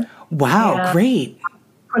practitioner. Wow, and great.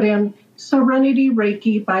 Put in Serenity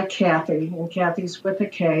Reiki by Kathy, and Kathy's with a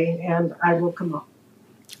K, and I will come up.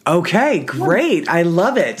 Okay, great. I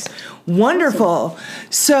love it. Wonderful.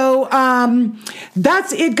 So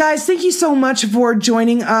that's it, guys. Thank you so much for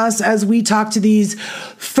joining us as we talk to these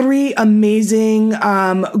 3 amazing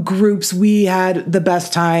groups. We had the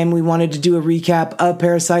best time. We wanted to do a recap of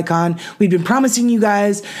ParaPsyCon. We've been promising you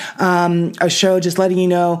guys a show, just letting you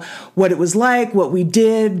know what it was like, what we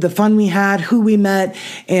did, the fun we had, who we met,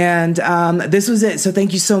 and this was it. So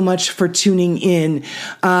thank you so much for tuning in.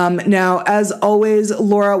 Now, as always,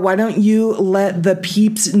 Laura, why don't you let the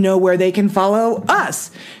peeps know where they can follow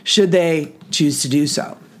us, should they choose to do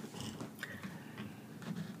so?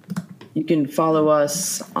 You can follow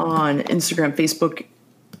us on Instagram, Facebook,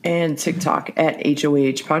 and TikTok at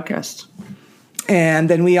HoaH Podcast. And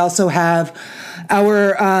then we also have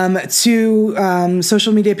our 2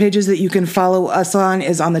 social media pages that you can follow us on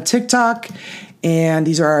is on the TikTok. And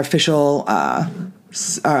these are our official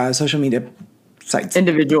social media sites.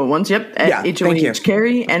 Individual ones, yep. At HoaH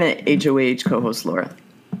Carrie and at HoaH co-host Laura.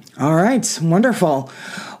 All right. Wonderful.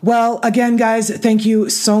 Well, again, guys, thank you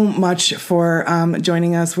so much for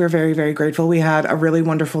joining us. We're very, very grateful. We had a really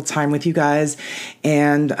wonderful time with you guys.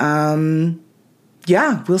 And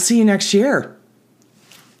we'll see you next year.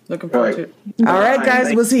 Looking forward to it. All right,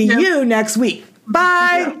 guys. We'll see you next week.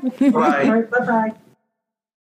 Bye. Bye. Bye-bye.